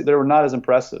number 1 seed? They were not as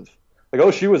impressive. Like,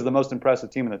 OSU was the most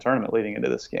impressive team in the tournament leading into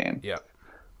this game. Yeah.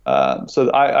 So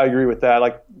I agree with that.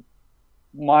 Like,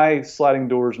 my sliding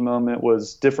doors moment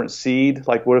was different seed.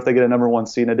 Like, what if they get a number 1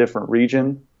 seed in a different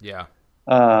region? Yeah.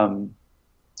 I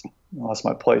lost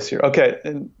my place here. Okay,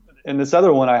 and this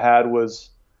other one I had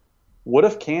was, what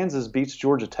if Kansas beats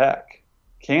Georgia Tech?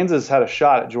 Kansas had a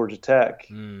shot at Georgia Tech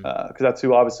because that's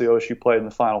who obviously OSU played in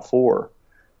the Final Four.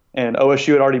 And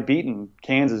OSU had already beaten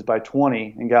Kansas by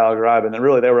 20 in Gallagher-Iba, and then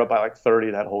really they were up by like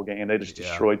 30 that whole game. They just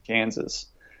destroyed Kansas.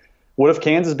 What if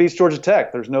Kansas beats Georgia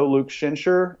Tech? There's no Luke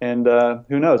Shinsher, and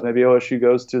who knows? Maybe OSU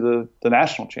goes to the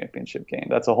national championship game.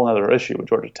 That's a whole other issue with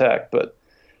Georgia Tech. But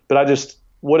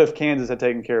what if Kansas had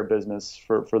taken care of business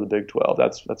for the Big 12?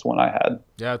 That's one I had.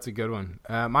 Yeah, that's a good one.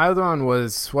 My other one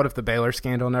was, what if the Baylor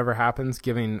scandal never happens,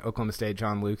 giving Oklahoma State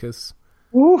John Lucas?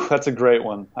 Ooh, that's a great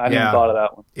one. I hadn't even thought of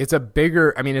that one. It's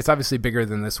it's obviously bigger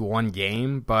than this one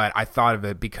game, but I thought of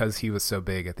it because he was so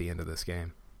big at the end of this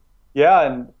game. Yeah,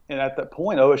 and at that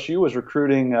point, OSU was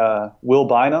recruiting Will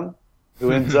Bynum,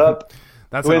 who ends up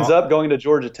going to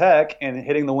Georgia Tech and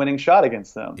hitting the winning shot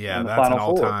against them. Yeah, in the that's Final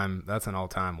an Four. all-time. That's an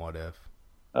all-time what if.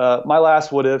 My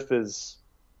last what if is,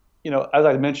 as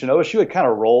I mentioned, OSU had kind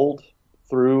of rolled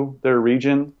through their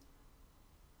region.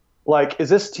 Like, is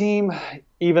this team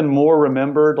even more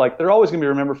remembered? Like, they're always going to be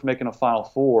remembered for making a Final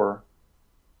Four,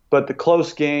 but the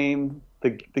close game,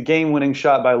 the game-winning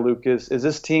shot by Lucas, is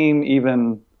this team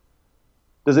even?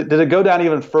 Did it go down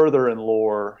even further in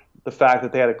lore? The fact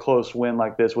that they had a close win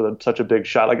like this with such a big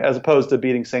shot, like as opposed to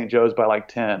beating St. Joe's by like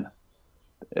 10.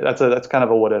 That's kind of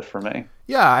a what if for me.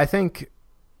 Yeah, I think.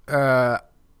 I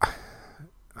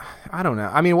don't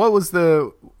know. I mean,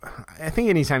 I think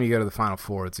anytime you go to the Final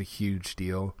Four, it's a huge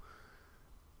deal.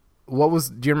 Do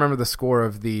you remember the score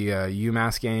of the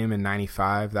UMass game in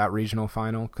 '95, that regional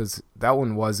final? Because that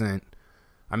one wasn't.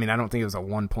 I mean, I don't think it was a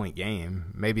 1-point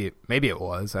game. Maybe it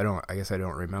was. I guess I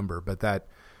don't remember. But that,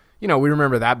 we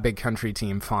remember that big country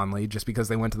team fondly just because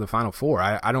they went to the Final Four.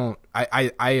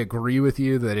 I agree with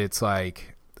you that it's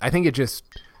like, I think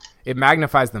it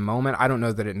magnifies the moment. I don't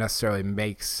know that it necessarily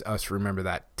makes us remember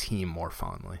that team more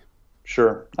fondly.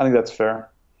 Sure. I think that's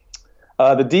fair.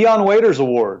 The Dion Waiters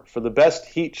Award for the best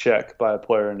heat check by a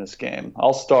player in this game.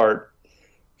 I'll start.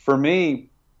 For me,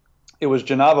 it was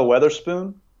Genava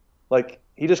Weatherspoon. Like,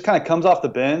 he just kind of comes off the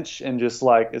bench and just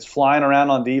like is flying around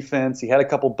on defense. He had a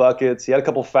couple buckets. He had a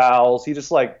couple fouls. He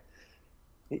just like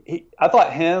I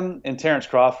thought him and Terrence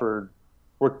Crawford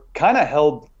were kind of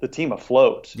held the team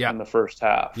afloat in the first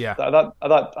half. Yeah, I thought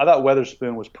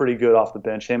Weatherspoon was pretty good off the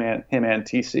bench. Him and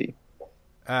TC.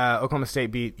 Oklahoma State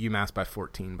beat UMass by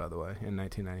 14, by the way, in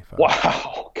 1995.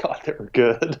 Wow, God, they were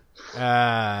good.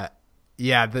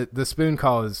 Yeah, the Spoon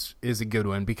call is a good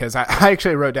one because I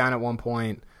actually wrote down at one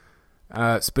point.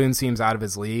 Spoon seems out of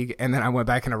his league, and then I went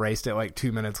back and erased it like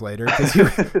 2 minutes later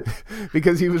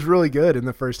because he was really good in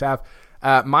the first half.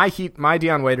 My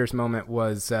Dion Waiters moment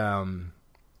was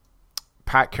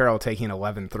Pat Carroll taking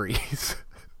 11 threes.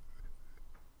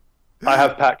 I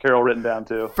have Pat Carroll written down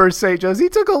too. For St. Joe's, he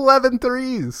took 11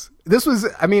 threes. This was,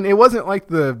 I mean, it wasn't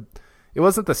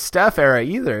the Steph era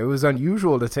either. It was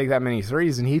unusual to take that many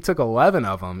threes, and he took 11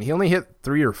 of them. He only hit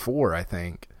 3 or 4, I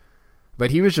think. But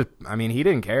he was just, I mean, he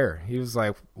didn't care. He was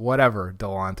like, whatever,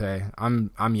 Delonte,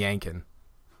 I'm yanking.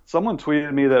 Someone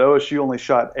tweeted me that OSU only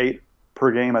shot 8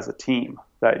 per game as a team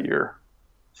that year.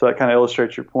 So that kind of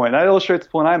illustrates your point. That illustrates the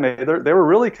point I made. They were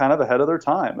really kind of ahead of their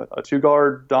time. A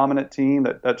 2-guard dominant team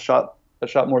that shot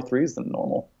more threes than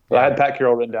normal. But I had Pat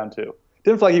Carroll written down too.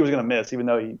 Didn't feel like he was going to miss, even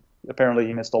though he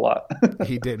missed a lot.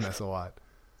 He did miss a lot.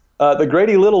 The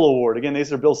Grady Little Award. Again,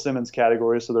 these are Bill Simmons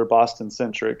categories, so they're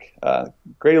Boston-centric.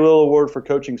 Grady Little Award for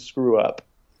coaching screw-up.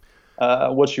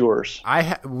 What's yours?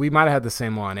 We might have had the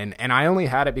same one, and I only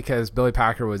had it because Billy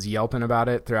Packer was yelping about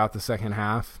it throughout the second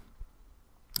half.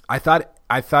 I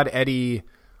thought Eddie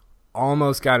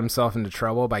almost got himself into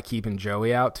trouble by keeping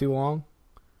Joey out too long.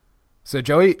 So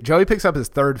Joey picks up his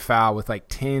 3rd foul with like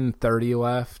 10:30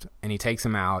 left, and he takes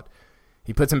him out.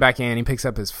 He puts him back in. He picks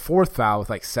up his 4th foul with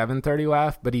like 7:30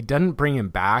 left, but he doesn't bring him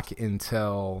back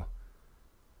until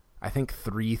I think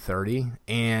 3:30,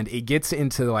 and it gets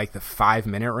into like the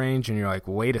 5-minute range, and you're like,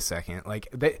 wait a second. Like,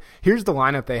 here's the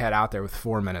lineup they had out there with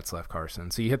 4 minutes left,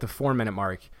 Carson. So you hit the 4-minute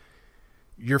mark.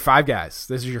 You're 5 guys.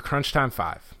 This is your crunch time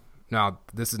 5. Now,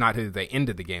 this is not who they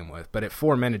ended the game with, but at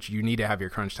 4 minutes, you need to have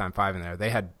your crunch time 5 in there. They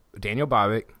had Daniel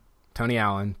Bobick, Tony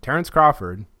Allen, Terrence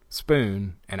Crawford,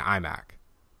 Spoon, and IMAC.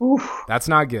 Oof. That's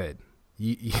not good.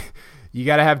 You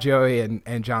got to have Joey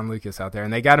and John Lucas out there,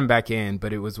 and they got him back in,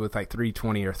 but it was with like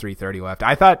 3:20 or 3:30 left.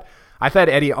 I thought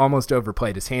Eddie almost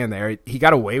overplayed his hand there. He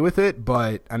got away with it,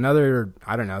 but another,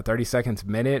 30 seconds,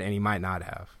 minute, and he might not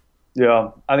have. Yeah,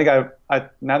 I think I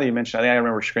now that you mentioned, I think I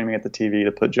remember screaming at the TV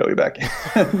to put Joey back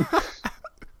in.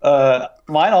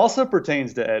 Mine also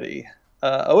pertains to Eddie.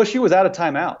 OSU was out of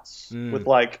timeouts with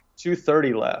like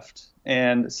 2:30 left,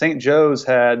 and St. Joe's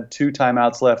had 2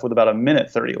 timeouts left with about a minute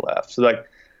 30 left. So like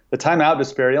the timeout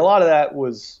disparity, a lot of that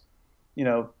was,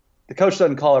 the coach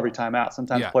doesn't call every timeout.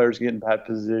 Sometimes players get in bad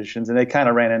positions, and they kind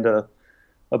of ran into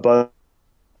a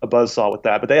buzzsaw with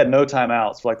that. But they had no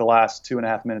timeouts for like the last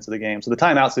 2.5 minutes of the game. So the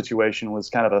timeout situation was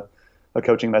kind of a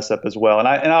coaching mess up as well. And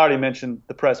I already mentioned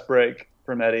the press break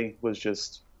from Eddie was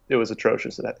just, it was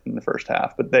atrocious in the first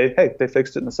half. But they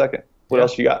fixed it in the second. What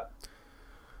else you got?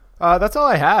 That's all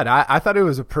I had. I thought it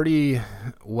was a pretty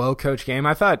well coached game.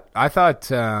 I thought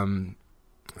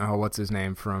what's his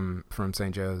name from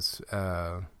St. Joe's?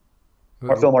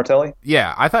 Phil Martelli?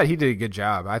 Yeah, I thought he did a good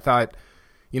job. I thought,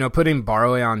 putting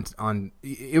Barley on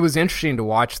it was interesting to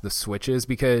watch the switches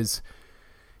because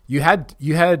you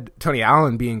had Tony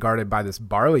Allen being guarded by this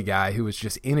Barley guy who was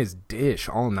just in his dish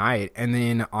all night, and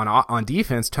then on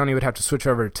defense, Tony would have to switch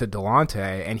over to Delonte,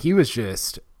 and he was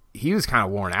kind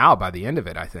of worn out by the end of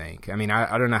it, I think. I mean,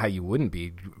 I don't know how you wouldn't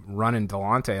be running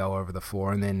Delonte all over the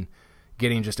floor and then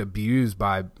getting just abused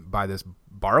by this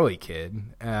Barley kid.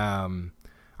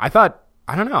 I thought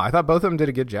both of them did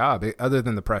a good job, other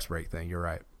than the press break thing. You're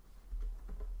right.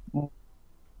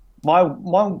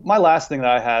 My last thing that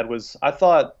I had was I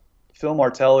thought Phil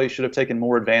Martelli should have taken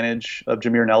more advantage of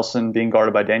Jameer Nelson being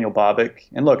guarded by Daniel Bobick.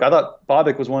 And look, I thought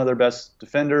Bobick was one of their best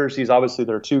defenders. He's obviously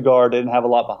their 2 guard. They didn't have a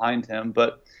lot behind him,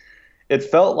 but it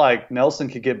felt like Nelson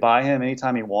could get by him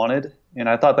anytime he wanted. And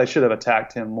I thought they should have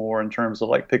attacked him more in terms of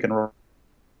like pick and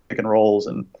rolls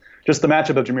and just the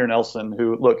matchup of Jameer Nelson,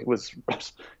 who, look, he was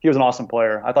an awesome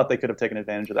player. I thought they could have taken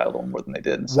advantage of that a little more than they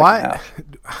did in the second half.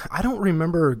 I don't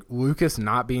remember Lucas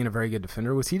not being a very good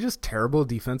defender. Was he just terrible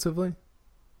defensively?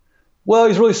 Well,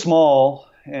 he's really small,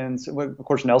 and of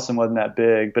course Nelson wasn't that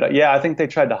big. But yeah, I think they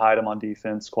tried to hide him on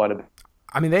defense quite a bit.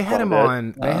 I mean, they had him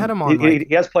on. He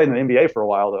has played in the NBA for a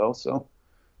while though, so.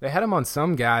 They had him on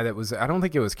some guy that was, I don't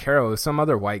think it was Carroll, it was some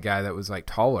other white guy that was like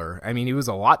taller. I mean, he was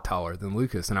a lot taller than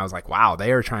Lucas, and I was like, wow,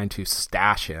 they are trying to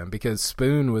stash him because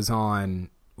Spoon was on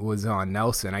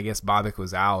Nelson. I guess Bobick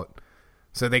was out.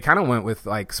 So they kind of went with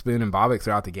like Spoon and Bobick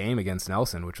throughout the game against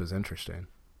Nelson, which was interesting.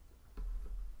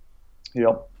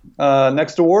 Yep.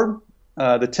 Next award,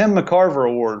 the Tim McCarver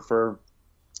Award for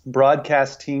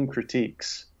Broadcast Team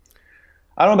Critiques.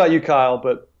 I don't know about you, Kyle,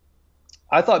 but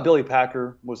I thought Billy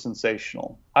Packer was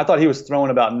sensational. I thought he was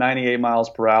throwing about 98 miles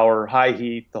per hour, high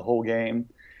heat the whole game.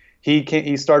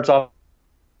 He starts off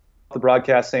the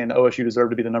broadcast saying OSU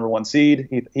deserved to be the number 1 seed.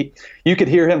 You could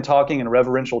hear him talking in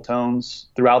reverential tones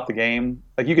throughout the game.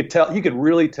 Like you could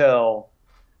really tell.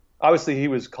 Obviously, he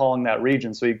was calling that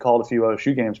region, so he called a few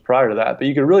OSU games prior to that. But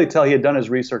you could really tell he had done his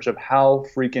research of how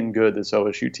freaking good this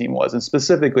OSU team was, and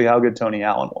specifically how good Tony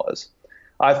Allen was.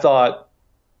 I thought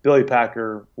Billy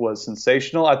Packer was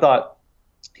sensational. I thought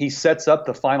he sets up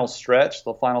the final stretch,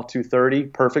 the final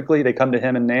 2:30 perfectly. They come to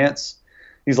him and Nance.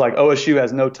 He's like, OSU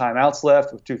has no timeouts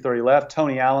left with 2:30 left.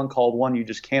 Tony Allen called one you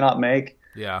just cannot make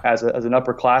as an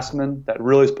upperclassman. That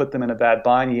really has put them in a bad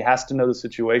bind. He has to know the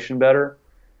situation better.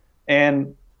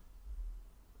 And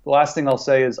the last thing I'll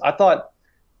say is I thought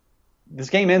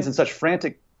this game ends in such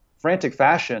frantic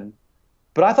fashion.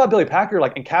 But I thought Billy Packer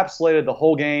encapsulated the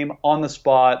whole game on the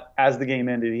spot as the game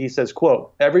ended. He says,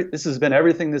 quote, this has been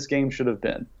everything this game should have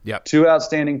been. Yep. 2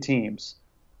 outstanding teams.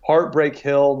 Heartbreak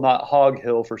Hill, not Hog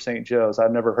Hill for St. Joe's.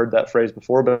 I've never heard that phrase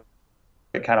before, but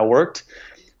it kind of worked.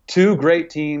 2 great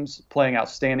teams playing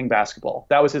outstanding basketball.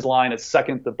 That was his line at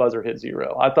second the buzzer hit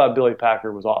 0. I thought Billy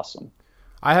Packer was awesome.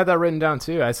 I had that written down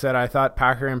too. I said I thought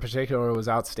Packer in particular was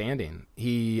outstanding.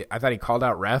 I thought he called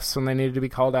out refs when they needed to be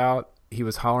called out. He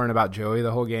was hollering about Joey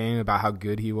the whole game, about how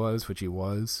good he was, which he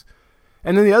was.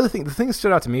 And then the thing that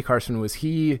stood out to me, Carson, was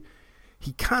he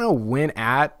kind of went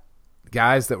at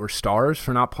guys that were stars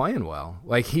for not playing well.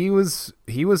 Like he was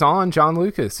on John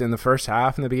Lucas in the first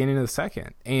half and the beginning of the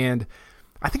second. And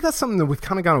I think that's something that we've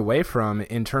kind of gone away from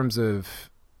in terms of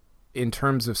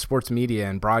sports media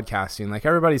and broadcasting. Like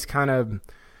everybody's kind of,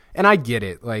 and I get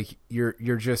it, like you're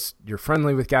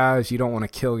friendly with guys, you don't want to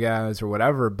kill guys or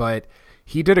whatever, but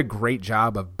he did a great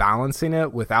job of balancing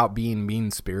it without being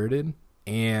mean-spirited,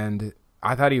 and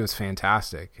I thought he was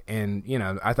fantastic. And,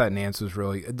 I thought Nance was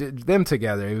really – them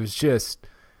together,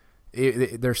 it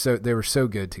They were so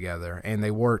good together, and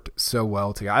they worked so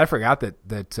well together. I forgot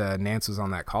that Nance was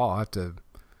on that call. I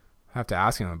have to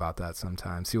ask him about that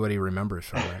sometime. See what he remembers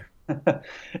from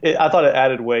it. I thought it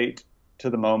added weight to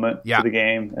the moment, to the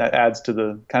game. It adds to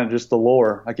the kind of just the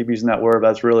lore. I keep using that word.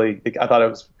 That's really.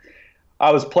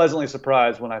 I was pleasantly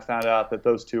surprised when I found out that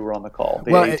those two were on the call.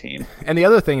 The A team. And the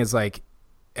other thing is, like,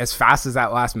 as fast as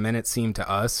that last minute seemed to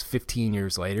us, 15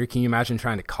 years later, can you imagine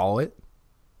trying to call it?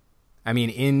 I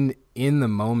mean, in the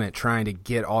moment, trying to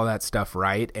get all that stuff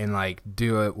right and like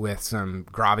do it with some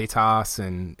gravitas,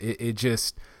 and it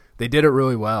just, they did it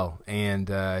really well. And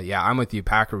I'm with you.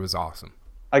 Packer was awesome.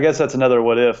 I guess that's another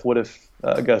what if. What if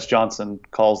Gus Johnson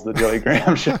calls the Joey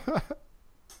Graham show?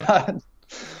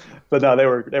 But no, they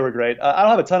were great. I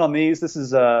don't have a ton on these. This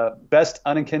is best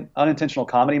unintentional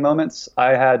comedy moments.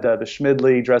 I had the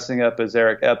Schmidley dressing up as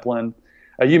Eric Eplin.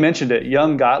 You mentioned it,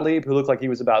 young Gottlieb, who looked like he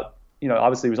was about,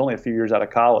 obviously he was only a few years out of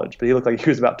college, but he looked like he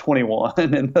was about 21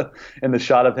 in the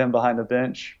shot of him behind the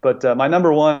bench. But my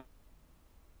number one,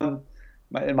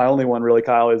 my only one really,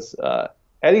 Kyle, is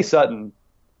Eddie Sutton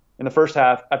in the first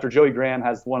half, after Joey Graham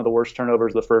has one of the worst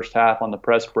turnovers of the first half on the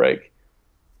press break.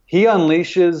 He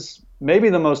unleashes maybe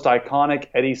the most iconic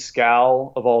Eddie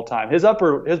scowl of all time. His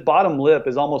bottom lip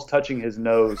is almost touching his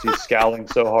nose. He's scowling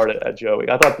so hard at Joey.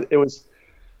 I thought it was,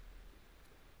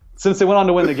 since they went on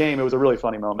to win the game, it was a really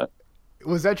funny moment.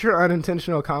 Was that your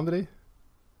unintentional comedy?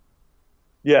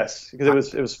 Yes,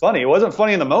 because it was funny. It wasn't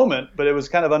funny in the moment, but it was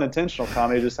kind of unintentional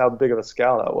comedy, just how big of a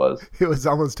scowl that was. It was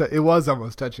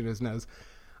almost touching his nose.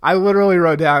 I literally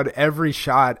wrote down every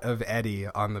shot of Eddie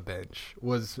on the bench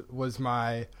was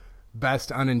my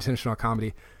best unintentional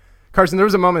comedy. Carson, there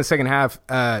was a moment in the second half.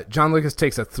 John Lucas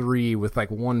takes a three with like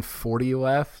 1:40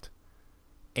 left,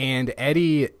 and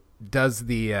Eddie does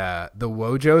the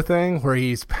Wojo thing where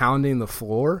he's pounding the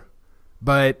floor,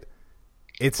 but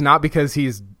it's not because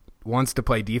he's wants to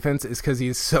play defense. It's because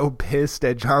he's so pissed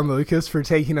at John Lucas for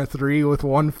taking a three with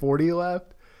 1:40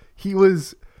 left. He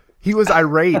was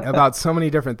irate about so many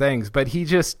different things, but he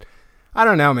just, I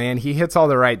don't know, man. He hits all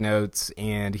the right notes,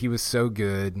 and he was so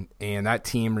good, and that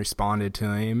team responded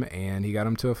to him, and he got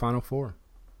him to a Final Four.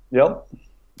 Yep.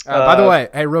 By the way,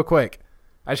 hey, real quick,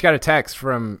 I just got a text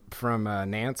from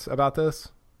Nance about this.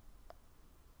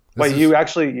 You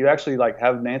actually like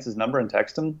have Nance's number and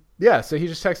text him? Yeah, so he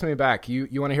just texted me back. You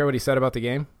want to hear what he said about the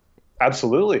game?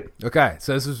 Absolutely. Okay,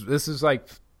 so this is like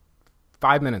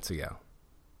 5 minutes ago.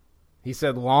 He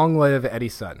said, "Long live Eddie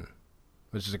Sutton,"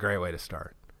 which is a great way to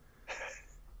start.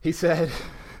 He said,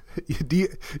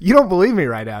 you don't believe me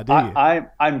right now, do you?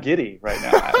 I'm giddy right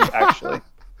now, actually.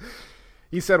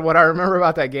 He said, what I remember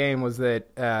about that game was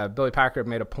that Billy Packer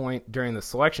made a point during the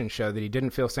selection show that he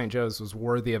didn't feel St. Joe's was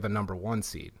worthy of a number one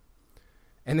seed.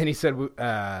 And then he said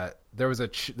there was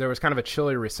kind of a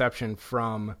chilly reception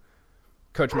from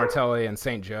Coach Martelli and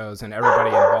St. Joe's and everybody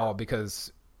involved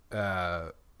because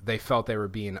they felt they were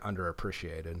being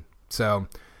underappreciated. So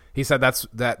he said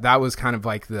that was kind of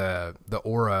like the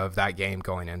aura of that game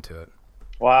going into it.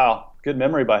 Wow, good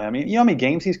memory by him. You know how many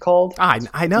games he's called? I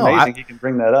know. It's amazing he can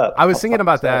bring that up. I was thinking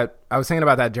about that. I was thinking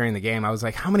about that during the game. I was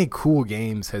like, how many cool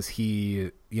games has he,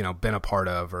 been a part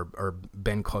of or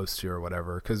been close to or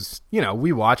whatever? Because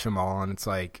we watch them all, and it's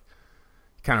like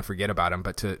you kind of forget about him.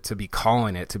 But to be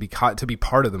calling it, to be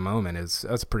part of the moment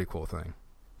that's a pretty cool thing.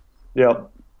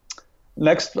 Yep.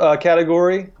 Next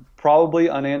category, probably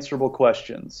unanswerable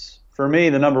questions. For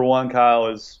me, the number one, Kyle,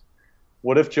 is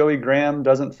what if Joey Graham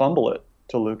doesn't fumble it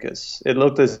to Lucas? It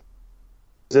looked as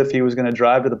if he was going to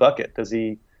drive to the bucket. Does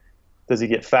he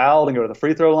get fouled and go to the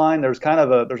free throw line? There's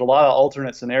a lot of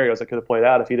alternate scenarios that could have played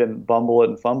out if he didn't bumble it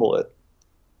and fumble it.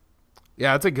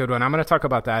 Yeah, that's a good one. I'm going to talk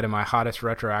about that in my hottest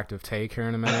retroactive take here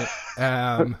in a minute.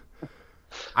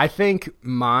 I think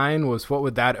mine was, what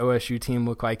would that OSU team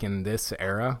look like in this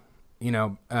era?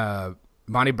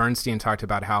 Monty Bernstein talked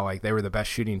about how like they were the best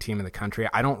shooting team in the country.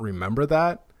 I don't remember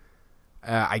that.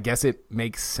 I guess it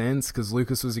makes sense because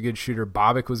Lucas was a good shooter.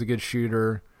 Bobick was a good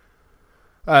shooter.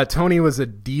 Tony was a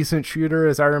decent shooter,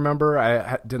 as I remember.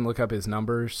 I didn't look up his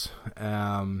numbers.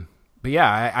 But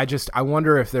yeah, I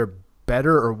wonder if they're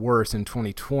better or worse in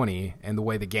 2020 and the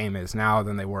way the game is now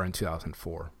than they were in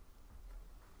 2004.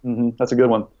 Mm-hmm. That's a good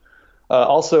one.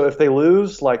 Also, if they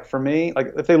lose, like for me,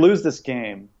 like if they lose this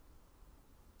game,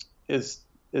 is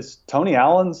Tony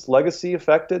Allen's legacy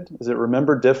affected? Is it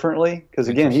remembered differently? Because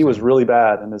again, he was really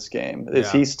bad in this game.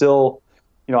 Is he still?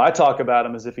 I talk about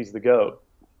him as if he's the GOAT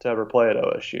to ever play at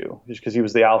OSU, just because he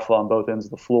was the alpha on both ends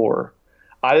of the floor.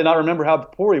 I did not remember how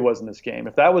poor he was in this game.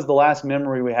 If that was the last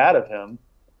memory we had of him,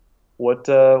 what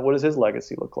does his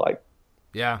legacy look like?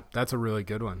 Yeah, that's a really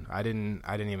good one. I didn't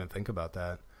even think about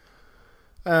that.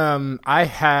 I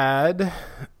had,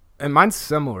 and mine's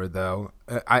similar though.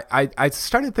 I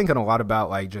started thinking a lot about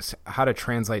like just how to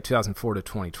translate 2004 to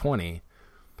 2020.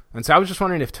 And so I was just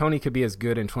wondering if Tony could be as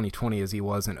good in 2020 as he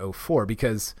was in 04,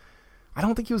 because I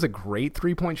don't think he was a great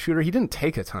three-point shooter. He didn't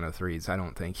take a ton of threes, I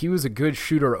don't think. He was a good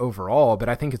shooter overall, but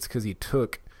I think it's because he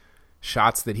took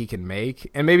shots that he can make.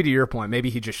 And maybe to your point, maybe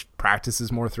he just practices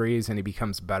more threes and he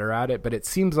becomes better at it. But it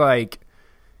seems like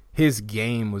his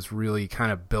game was really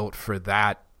kind of built for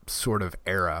that sort of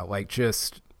era, like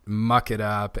just muck it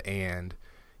up and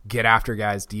get after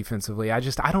guys defensively. I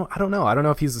don't know. I don't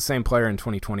know if he's the same player in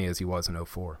 2020 as he was in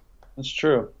 04. That's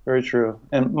true. Very true.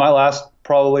 And my last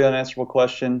probably unanswerable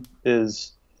question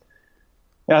is,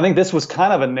 and I think this was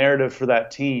kind of a narrative for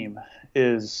that team,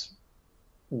 is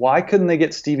why couldn't they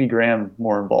get Stevie Graham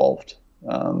more involved?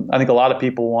 I think a lot of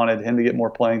people wanted him to get more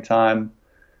playing time,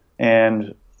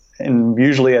 and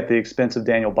usually at the expense of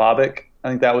Daniel Bobbick. I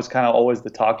think that was kind of always the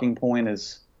talking point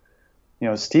is,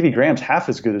 Stevie Graham's half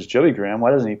as good as Joey Graham. Why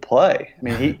doesn't he play? I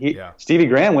mean, Yeah. Stevie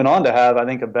Graham went on to have, I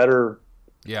think, a better,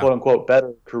 quote unquote,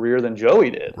 better career than Joey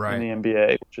did in the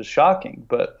NBA, which is shocking.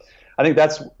 But I think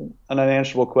that's an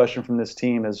unanswerable question from this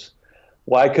team is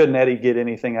why couldn't Eddie get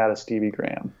anything out of Stevie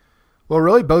Graham? Well,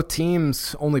 really, both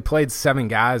teams only played 7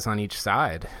 guys on each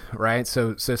side, right?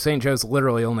 So St. Joe's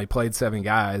literally only played 7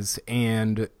 guys,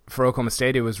 and for Oklahoma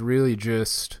State, it was really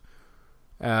just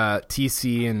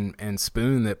TC and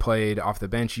Spoon that played off the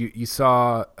bench. You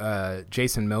saw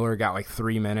Jason Miller got like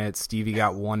 3 minutes, Stevie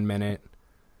got 1 minute,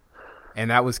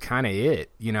 and that was kind of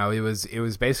it. It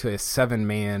was basically a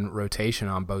 7-man rotation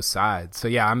on both sides. So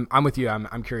yeah, I'm with you.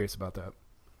 I'm curious about that.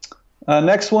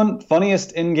 Next one,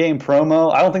 funniest in-game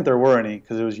promo. I don't think there were any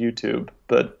because it was YouTube,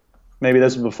 but maybe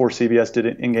this was before CBS did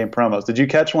in-game promos. Did you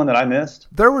catch one that I missed?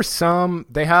 There were some.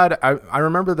 They had. I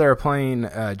remember they were playing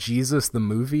Jesus the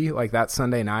movie like that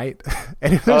Sunday night,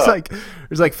 and it was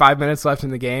there's like 5 minutes left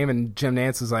in the game, and Jim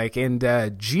Nantz was like, "And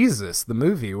Jesus the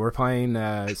movie, we're playing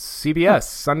CBS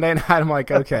Sunday night." I'm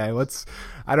like, okay,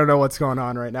 I don't know what's going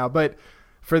on right now, but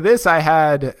for this I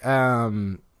had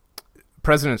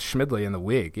President Schmidley in the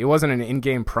wig. It wasn't an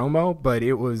in-game promo, but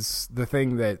it was the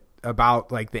thing that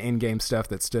about like the in-game stuff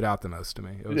that stood out the most to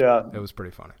me. It was pretty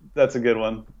funny. That's a good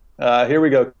one. Here we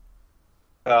go.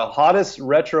 Hottest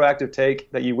retroactive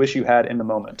take that you wish you had in the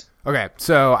moment. Okay,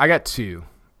 so I got 2,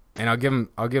 and I'll give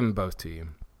them both to you.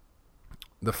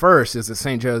 The first is that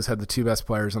St. Joe's had the 2 best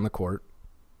players on the court.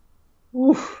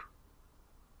 Oof.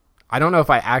 I don't know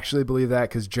if I actually believe that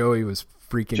because Joey was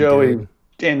freaking good.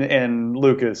 And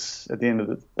Lucas at the end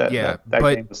of that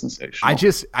game was sensational.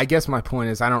 I guess my point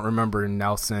is I don't remember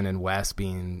Nelson and Wes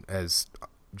being as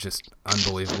just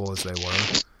unbelievable as they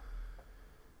were.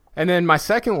 And then my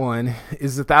second one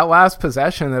is that last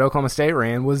possession that Oklahoma State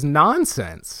ran was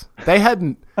nonsense. They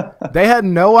had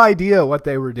no idea what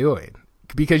they were doing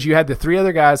because you had the 3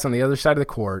 other guys on the other side of the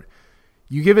court.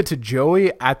 You give it to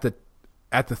Joey at the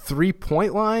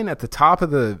 3-point line at the top of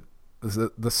the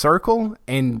circle,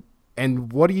 and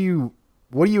what are you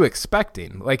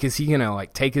expecting? Like, is he gonna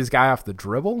like take his guy off the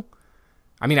dribble?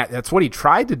 I mean, that's what he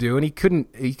tried to do, and he couldn't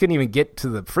even get to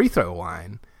the free throw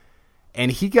line.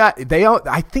 And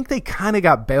I think they kind of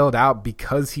got bailed out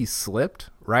because he slipped,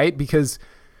 right? Because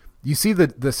you see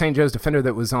the St. Joe's defender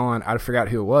that was on, I forgot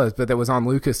who it was, but that was on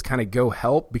Lucas kind of go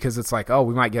help because it's like, oh,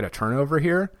 we might get a turnover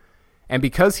here. And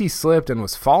because he slipped and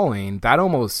was falling, that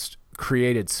almost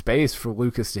created space for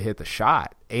Lucas to hit the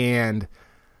shot. And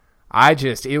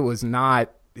it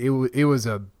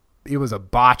was a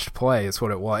botched play is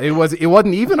what it was. It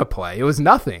wasn't even a play. It was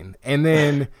nothing. And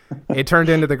then it turned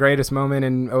into the greatest moment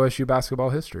in OSU basketball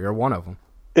history, or one of them.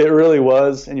 It really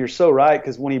was. And you're so right,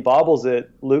 because when he bobbles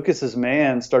it, Lucas's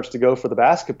man starts to go for the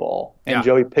basketball, and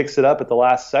Joey picks it up at the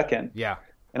last second. Yeah.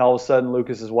 And all of a sudden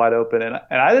Lucas is wide open. And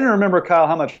I didn't remember, Kyle,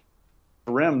 how much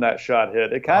rim that shot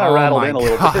hit. It kind of rattled in a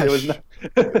little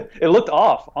bit. It looked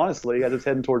off, honestly, as it's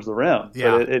heading towards the rim.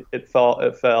 Yeah. But it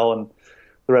fell, and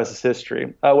the rest is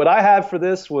history. What I had for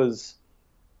this was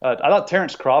I thought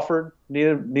Terrence Crawford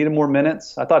needed more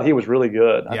minutes. I thought he was really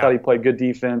good. I thought he played good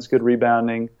defense, good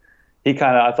rebounding.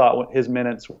 I thought his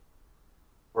minutes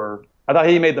were – I thought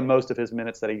he made the most of his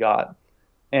minutes that he got.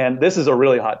 And this is a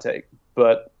really hot take,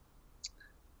 but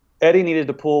Eddie needed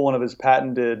to pull one of his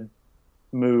patented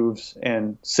moves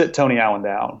and sit Tony Allen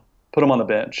down, put him on the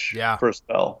bench for a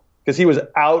spell, because he was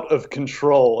out of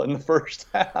control in the first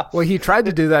half. Well, he tried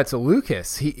to do that to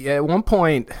Lucas. At one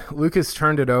point, Lucas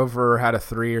turned it over, had a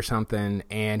 3 or something,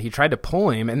 and he tried to pull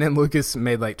him, and then Lucas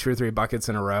made like 2 or 3 buckets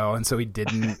in a row, and so he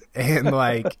didn't. And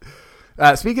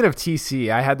speaking of TC,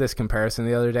 I had this comparison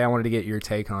the other day. I wanted to get your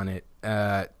take on it.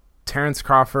 Terrence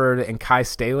Crawford and Kai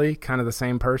Staley kind of the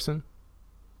same person?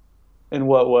 In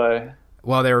what way?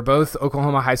 Well, they were both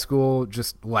Oklahoma high school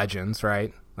just legends,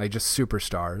 right? Like just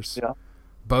superstars. Yeah.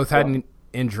 Both had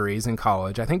injuries in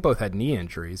college. I think both had knee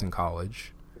injuries in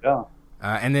college. Yeah.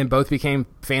 And then both became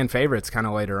fan favorites kind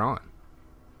of later on.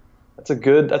 That's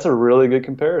a really good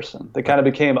comparison. They kind of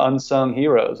became unsung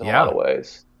heroes in a lot of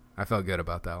ways. I felt good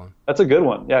about that one. That's a good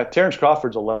one. Yeah, Terrence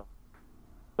Crawford's a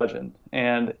legend,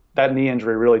 and that knee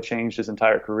injury really changed his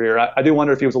entire career. I do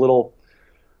wonder if he was a little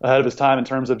ahead of his time in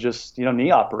terms of just,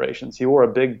 knee operations. He wore a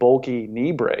big, bulky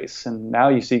knee brace, and now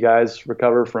you see guys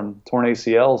recover from torn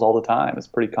ACLs all the time. It's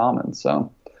pretty common.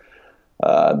 So,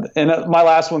 and my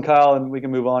last one, Kyle, and we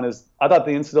can move on, is I thought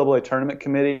the NCAA tournament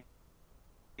committee,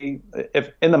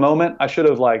 if in the moment, I should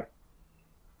have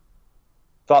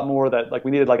thought more that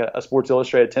we needed a Sports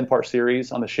Illustrated 10-part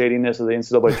series on the shadiness of the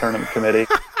NCAA tournament committee.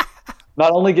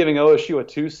 Not only giving OSU a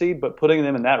 2 seed, but putting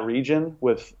them in that region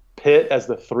with Pitt as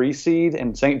the 3 seed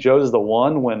and St. Joe's as the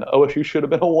 1 when OSU should have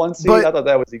been a 1 seed. I thought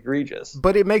that was egregious.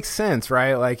 But it makes sense,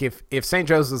 right? Like if St.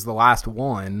 Joe's was the last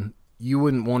one, you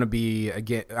wouldn't want to be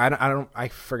again. I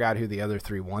forgot who the other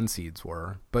 3 1 seeds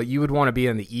were, but you would want to be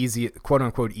in the easiest, quote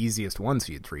unquote, easiest 1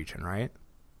 seeds region, right?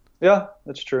 Yeah,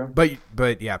 that's true.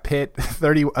 But yeah, Pitt a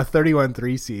 31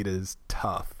 3 seed is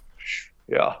tough.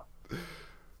 Yeah.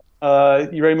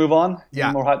 You ready to move on? Yeah.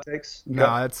 Any more hot takes?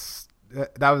 No,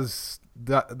 that was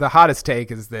the hottest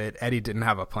take is that Eddie didn't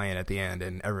have a plan at the end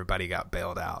and everybody got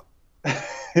bailed out.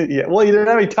 Yeah, well, he didn't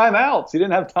have any timeouts. He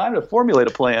didn't have time to formulate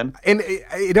a plan. And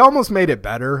it almost made it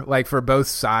better, for both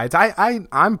sides.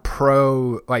 I'm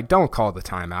pro, don't call the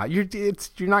timeout.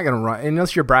 You're not gonna run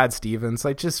unless you're Brad Stevens.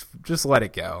 Just let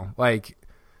it go.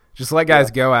 Just let guys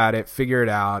go at it, figure it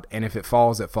out, and if it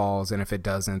falls, it falls, and if it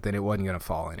doesn't, then it wasn't gonna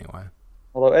fall anyway.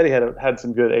 Although Eddie had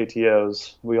some good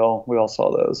ATOs, we all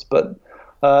saw those. But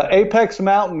Apex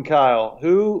Mountain, Kyle,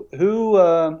 who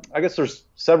I guess there's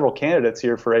several candidates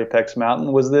here for Apex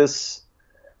Mountain. Was this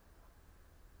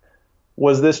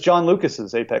John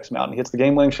Lucas's Apex Mountain? He hits the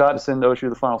game-winning shot to send OSU to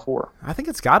the Final Four. I think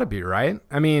it's got to be, right?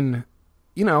 I mean,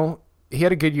 he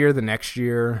had a good year the next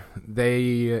year.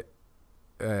 They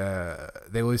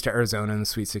lose to Arizona in the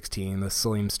Sweet 16, the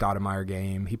Salim Stoudemire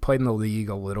game. He played in the league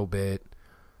a little bit.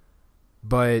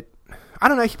 But I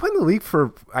don't know. He played in the league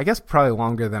for, I guess, probably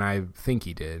longer than I think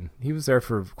he did. He was there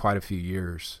for quite a few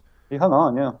years. He hung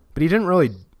on, yeah. But he didn't really.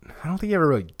 I don't think he ever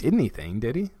really did anything,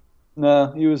 did he?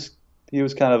 No, he was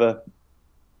kind of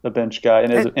a bench guy,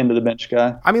 and end of the bench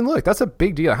guy. I mean, look, that's a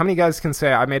big deal. How many guys can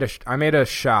say I made a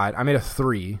shot, I made a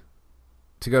 3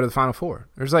 to go to the Final Four?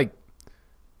 There's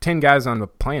 10 guys on the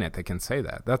planet that can say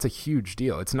that. That's a huge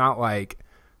deal. It's not like.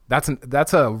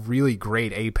 That's a really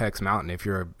great Apex Mountain if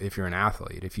you're an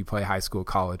athlete, if you play high school,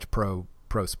 college, pro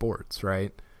sports,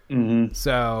 right? Mm-hmm.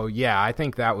 So yeah, I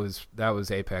think that was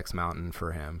Apex Mountain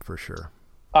for him for sure.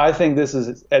 I think this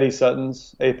is Eddie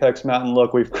Sutton's Apex Mountain.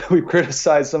 Look, we've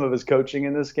criticized some of his coaching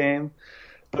in this game,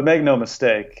 but make no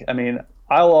mistake. I mean,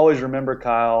 I'll always remember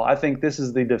Kyle. I think this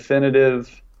is the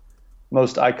definitive,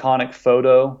 most iconic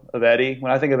photo of Eddie.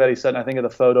 When I think of Eddie Sutton, I think of the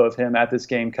photo of him at this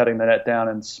game cutting the net down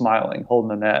and smiling, holding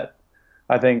the net.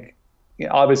 I think,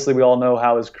 obviously, we all know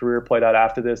how his career played out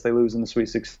after this. They lose in the Sweet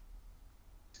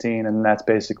 16, and that's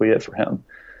basically it for him.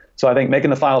 So I think making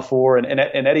the Final Four, and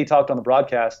Eddie talked on the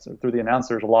broadcast through the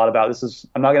announcers a lot about this.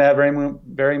 I'm not going to have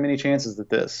very many chances at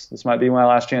this. This might be my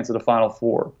last chance at the Final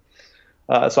Four.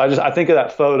 So I think of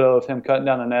that photo of him cutting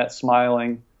down the net,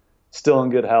 smiling, still in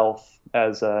good health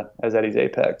as Eddie's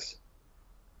Apex.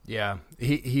 Yeah,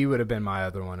 he would have been my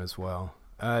other one as well.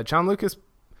 John Lucas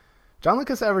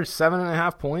averaged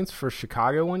 7.5 points for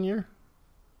Chicago one year.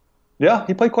 Yeah,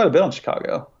 he played quite a bit on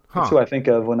Chicago. That's who I think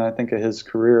of when I think of his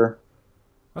career.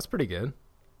 That's pretty good.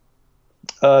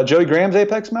 Joey Graham's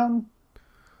Apex Mountain?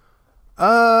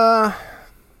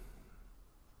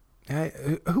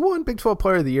 Who won Big 12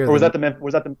 Player of the Year? Or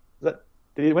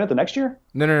did he win it the next year?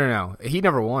 No. He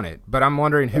never won it. But I'm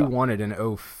wondering who won it in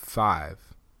 2005.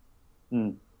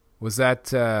 Was that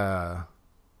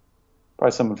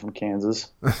probably someone from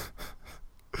Kansas?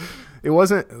 It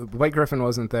wasn't. Blake Griffin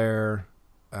wasn't there.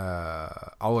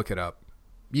 I'll look it up.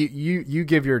 You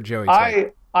give your Joey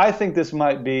take. I think this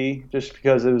might be just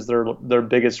because it was their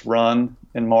biggest run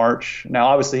in March. Now,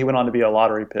 obviously, he went on to be a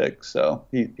lottery pick, so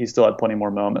he still had plenty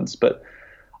more moments. But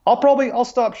I'll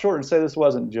stop short and say this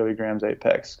wasn't Joey Graham's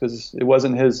Apex because it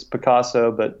wasn't his Picasso,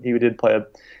 but he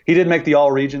did make the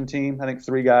All-Region team. I think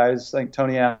 3 guys. I think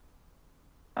Tony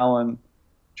Allen,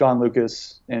 John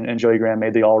Lucas, and Joey Graham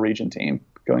made the All-Region team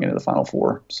going into the Final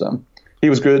Four. So he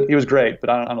was good. He was great, but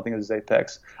I don't think it was his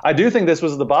Apex. I do think this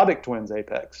was the Bobbitt twins'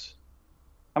 Apex.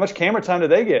 How much camera time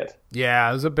did they get? Yeah,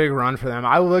 it was a big run for them.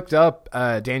 I looked up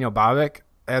Daniel Babic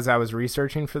as I was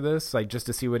researching for this, like just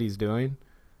to see what he's doing.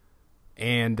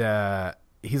 And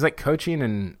he's like coaching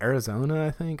in Arizona,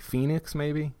 I think, Phoenix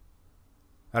maybe.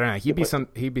 I don't know.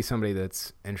 He'd be somebody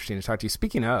that's interesting to talk to.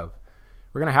 Speaking of,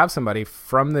 we're gonna have somebody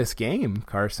from this game,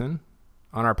 Carson,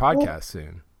 on our podcast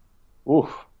soon. Ooh,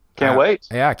 can't wait.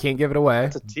 Yeah, I can't give it away.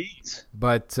 It's a tease.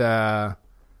 But yeah,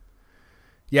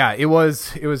 it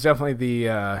was definitely the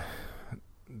I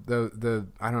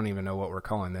don't even know what we're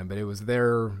calling them, but it was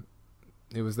their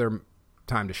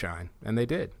time to shine, and they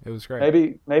did. It was great.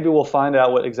 Maybe we'll find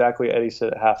out what exactly Eddie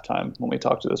said at halftime when we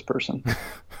talk to this person.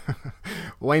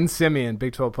 Wayne Simeon,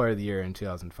 Big 12 Player of the Year in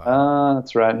 2005.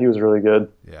 That's right. He was really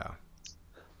good. Yeah.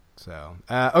 So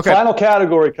okay. Final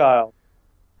category, Kyle.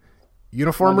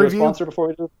 Uniform review. Sponsor before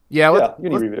we do. Yeah,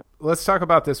 review. Let's talk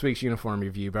about this week's uniform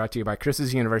review, brought to you by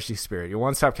Chris's University Spirit, your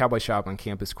one-stop cowboy shop on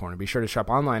Campus Corner. Be sure to shop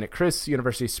online at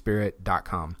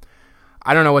chrisuniversityspirit.com.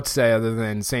 I don't know what to say other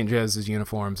than St. Joe's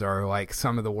uniforms are like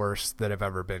some of the worst that have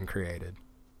ever been created.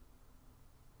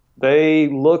 They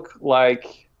look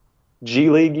like G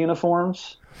League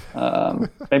uniforms.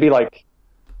 Maybe like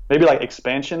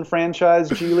expansion franchise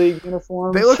G League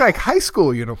uniforms. They look like high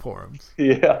school uniforms.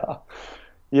 Yeah.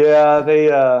 They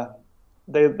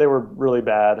were really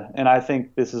bad, and I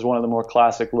think this is one of the more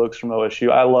classic looks from OSU.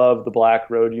 I love the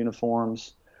black road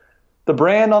uniforms. The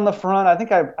brand on the front, I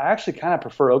think I actually kind of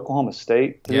prefer Oklahoma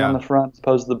State to be on the front as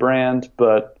opposed to the brand,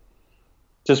 but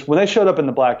just when they showed up in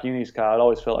the black unis, Kyle, it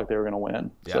always felt like they were going to win.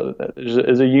 Yeah. So that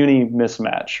is a uni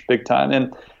mismatch, big time.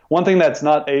 And one thing that's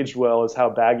not aged well is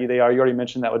how baggy they are. You already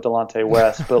mentioned that with Delonte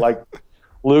West, but like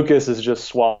Lucas is just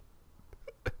swallowed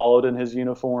in his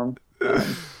uniform.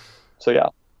 So yeah.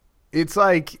 It's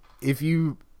like if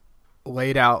you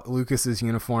laid out Lucas's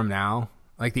uniform now,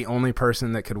 like the only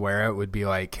person that could wear it would be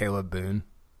like Caleb Boone.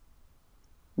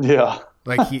 Yeah.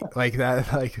 That's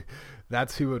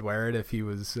who would wear it if he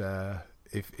was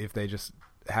if they just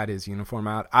had his uniform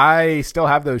out. I still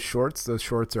have those shorts. Those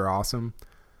shorts are awesome.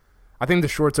 I think the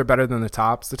shorts are better than the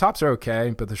tops. The tops are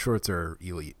okay, but the shorts are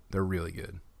elite. They're really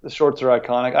good. The shorts are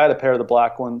iconic. I had a pair of the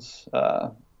black ones.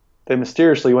 They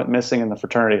mysteriously went missing in the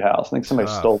fraternity house. I think somebody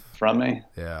stole them from me.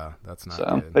 Yeah, that's not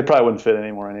good. They probably wouldn't fit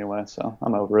anymore anyway, so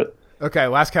I'm over it. Okay,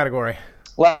 last category.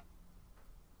 Last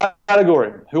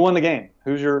category. Who won the game?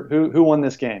 Who won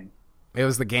this game? It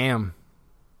was the GAM.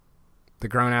 The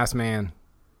grown-ass man.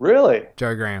 Really?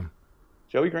 Joey Graham.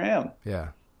 Joey Graham. Yeah.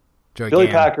 Billy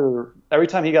Packer, every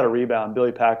time he got a rebound,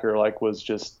 Billy Packer was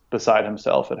just beside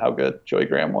himself at how good Joey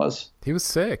Graham was. He was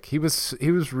sick. He was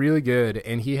really good,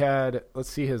 and he had, let's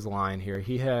see his line here.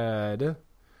 Joey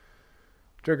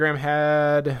Graham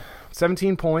had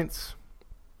 17 points,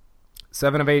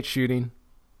 7 of 8 shooting,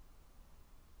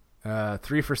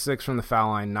 3 for 6 from the foul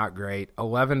line, not great.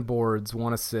 11 boards,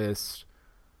 1 assist,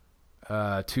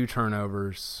 2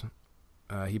 turnovers.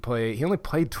 He only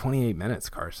played 28 minutes,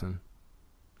 Carson,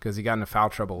 because he got into foul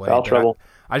trouble late.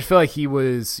 I just feel like he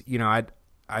was,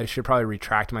 I should probably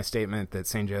retract my statement that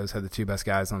St. Joe's had the 2 best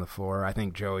guys on the floor. I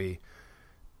think Joey,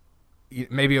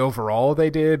 maybe overall they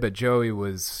did, but Joey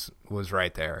was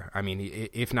right there. I mean,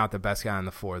 if not the best guy on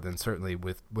the floor, then certainly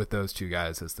with those 2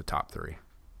 guys as the top 3.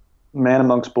 Man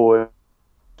amongst boys.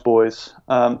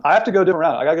 I have to go different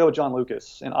route. I got to go with John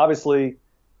Lucas. And obviously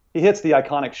he hits the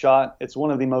iconic shot. It's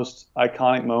one of the most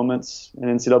iconic moments in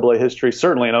NCAA history,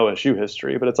 certainly in OSU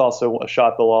history, but it's also a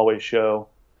shot they'll always show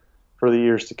for the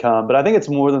years to come. But I think it's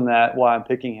more than that why I'm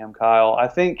picking him, Kyle. I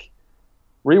think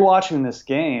rewatching this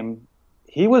game,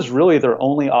 he was really their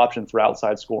only option for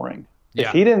outside scoring.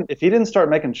 Yeah. If he didn't start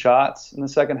making shots in the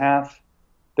second half,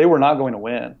 they were not going to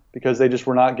win because they just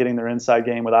were not getting their inside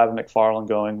game with Ivan McFarland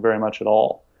going very much at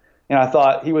all. And I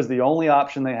thought he was the only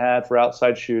option they had for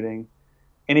outside shooting.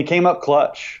 And he came up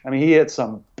clutch. I mean, he hit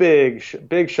some big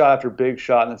shot after big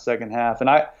shot in the second half. And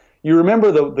you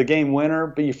remember the game winner,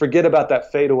 but you forget about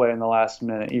that fadeaway in the last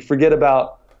minute. You forget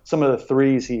about some of the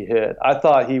threes he hit. I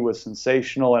thought he was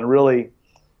sensational and really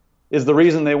is the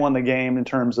reason they won the game in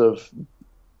terms of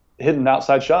hitting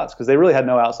outside shots because they really had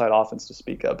no outside offense to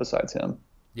speak of besides him.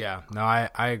 Yeah, no, I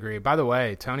agree. By the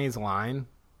way, Tony's line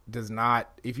does not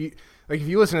 – if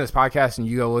you listen to this podcast and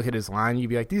you go look at his line, you'd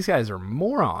be like, these guys are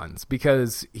morons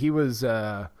because he was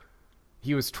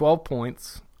 12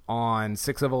 points on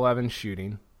 6 of 11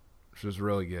 shooting, which was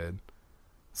really good.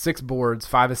 6 boards,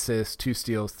 5 assists, 2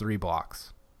 steals, 3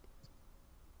 blocks.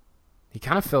 He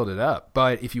kind of filled it up,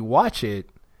 but if you watch it,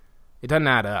 it doesn't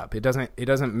add up. It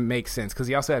doesn't make sense because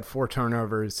he also had 4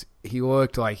 turnovers. He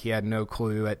looked like he had no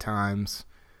clue at times.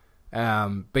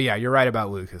 But yeah, you're right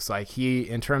about Lucas. Like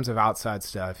in terms of outside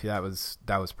stuff, that was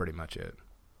pretty much it.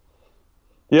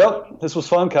 Yep, this was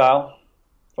fun, Kyle.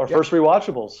 Our first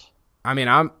rewatchables. I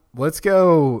mean, let's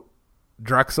go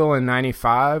Drexel in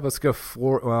 95. Let's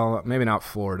go maybe not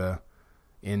Florida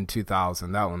in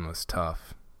 2000. That one was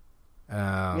tough.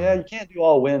 Yeah, you can't do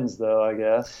all wins though, I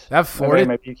guess. That Florida,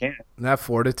 maybe you can. That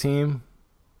Florida team,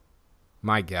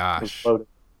 my gosh.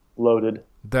 Loaded.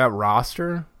 That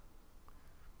roster,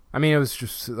 I mean, it was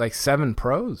just like 7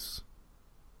 pros.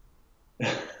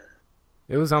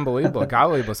 It was unbelievable.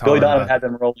 Gottlieb was Billy hollering Donovan had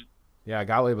them rolling. Yeah,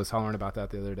 Gottlieb was hollering about that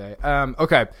the other day.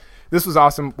 Okay, this was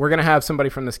awesome. We're going to have somebody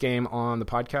from this game on the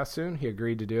podcast soon. He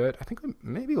agreed to do it. I think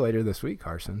maybe later this week,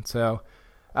 Carson. So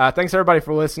thanks, everybody,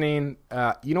 for listening.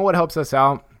 You know what helps us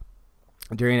out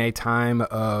during a time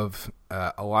of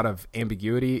a lot of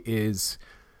ambiguity is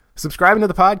subscribing to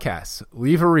the podcast.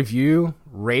 Leave a review,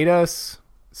 rate us,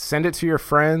 send it to your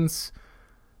friends.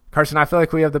 Carson, I feel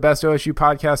like we have the best OSU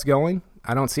podcast going.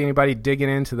 I don't see anybody digging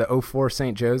into the 04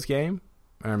 St. Joe's game.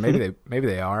 Or maybe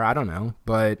they are. I don't know.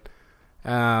 But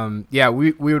yeah,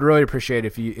 we would really appreciate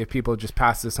if people just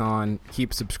pass this on,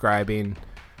 keep subscribing,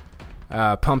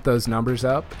 pump those numbers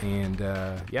up, and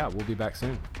yeah, we'll be back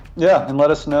soon. Yeah, and let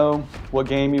us know what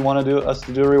game you want us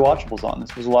to do rewatchables on.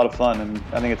 This was a lot of fun, and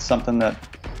I think it's something that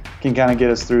can kind of get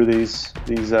us through these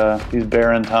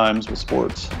barren times with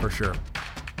sports. For sure.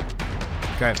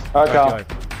 Okay. All right, Kyle.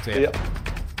 See ya.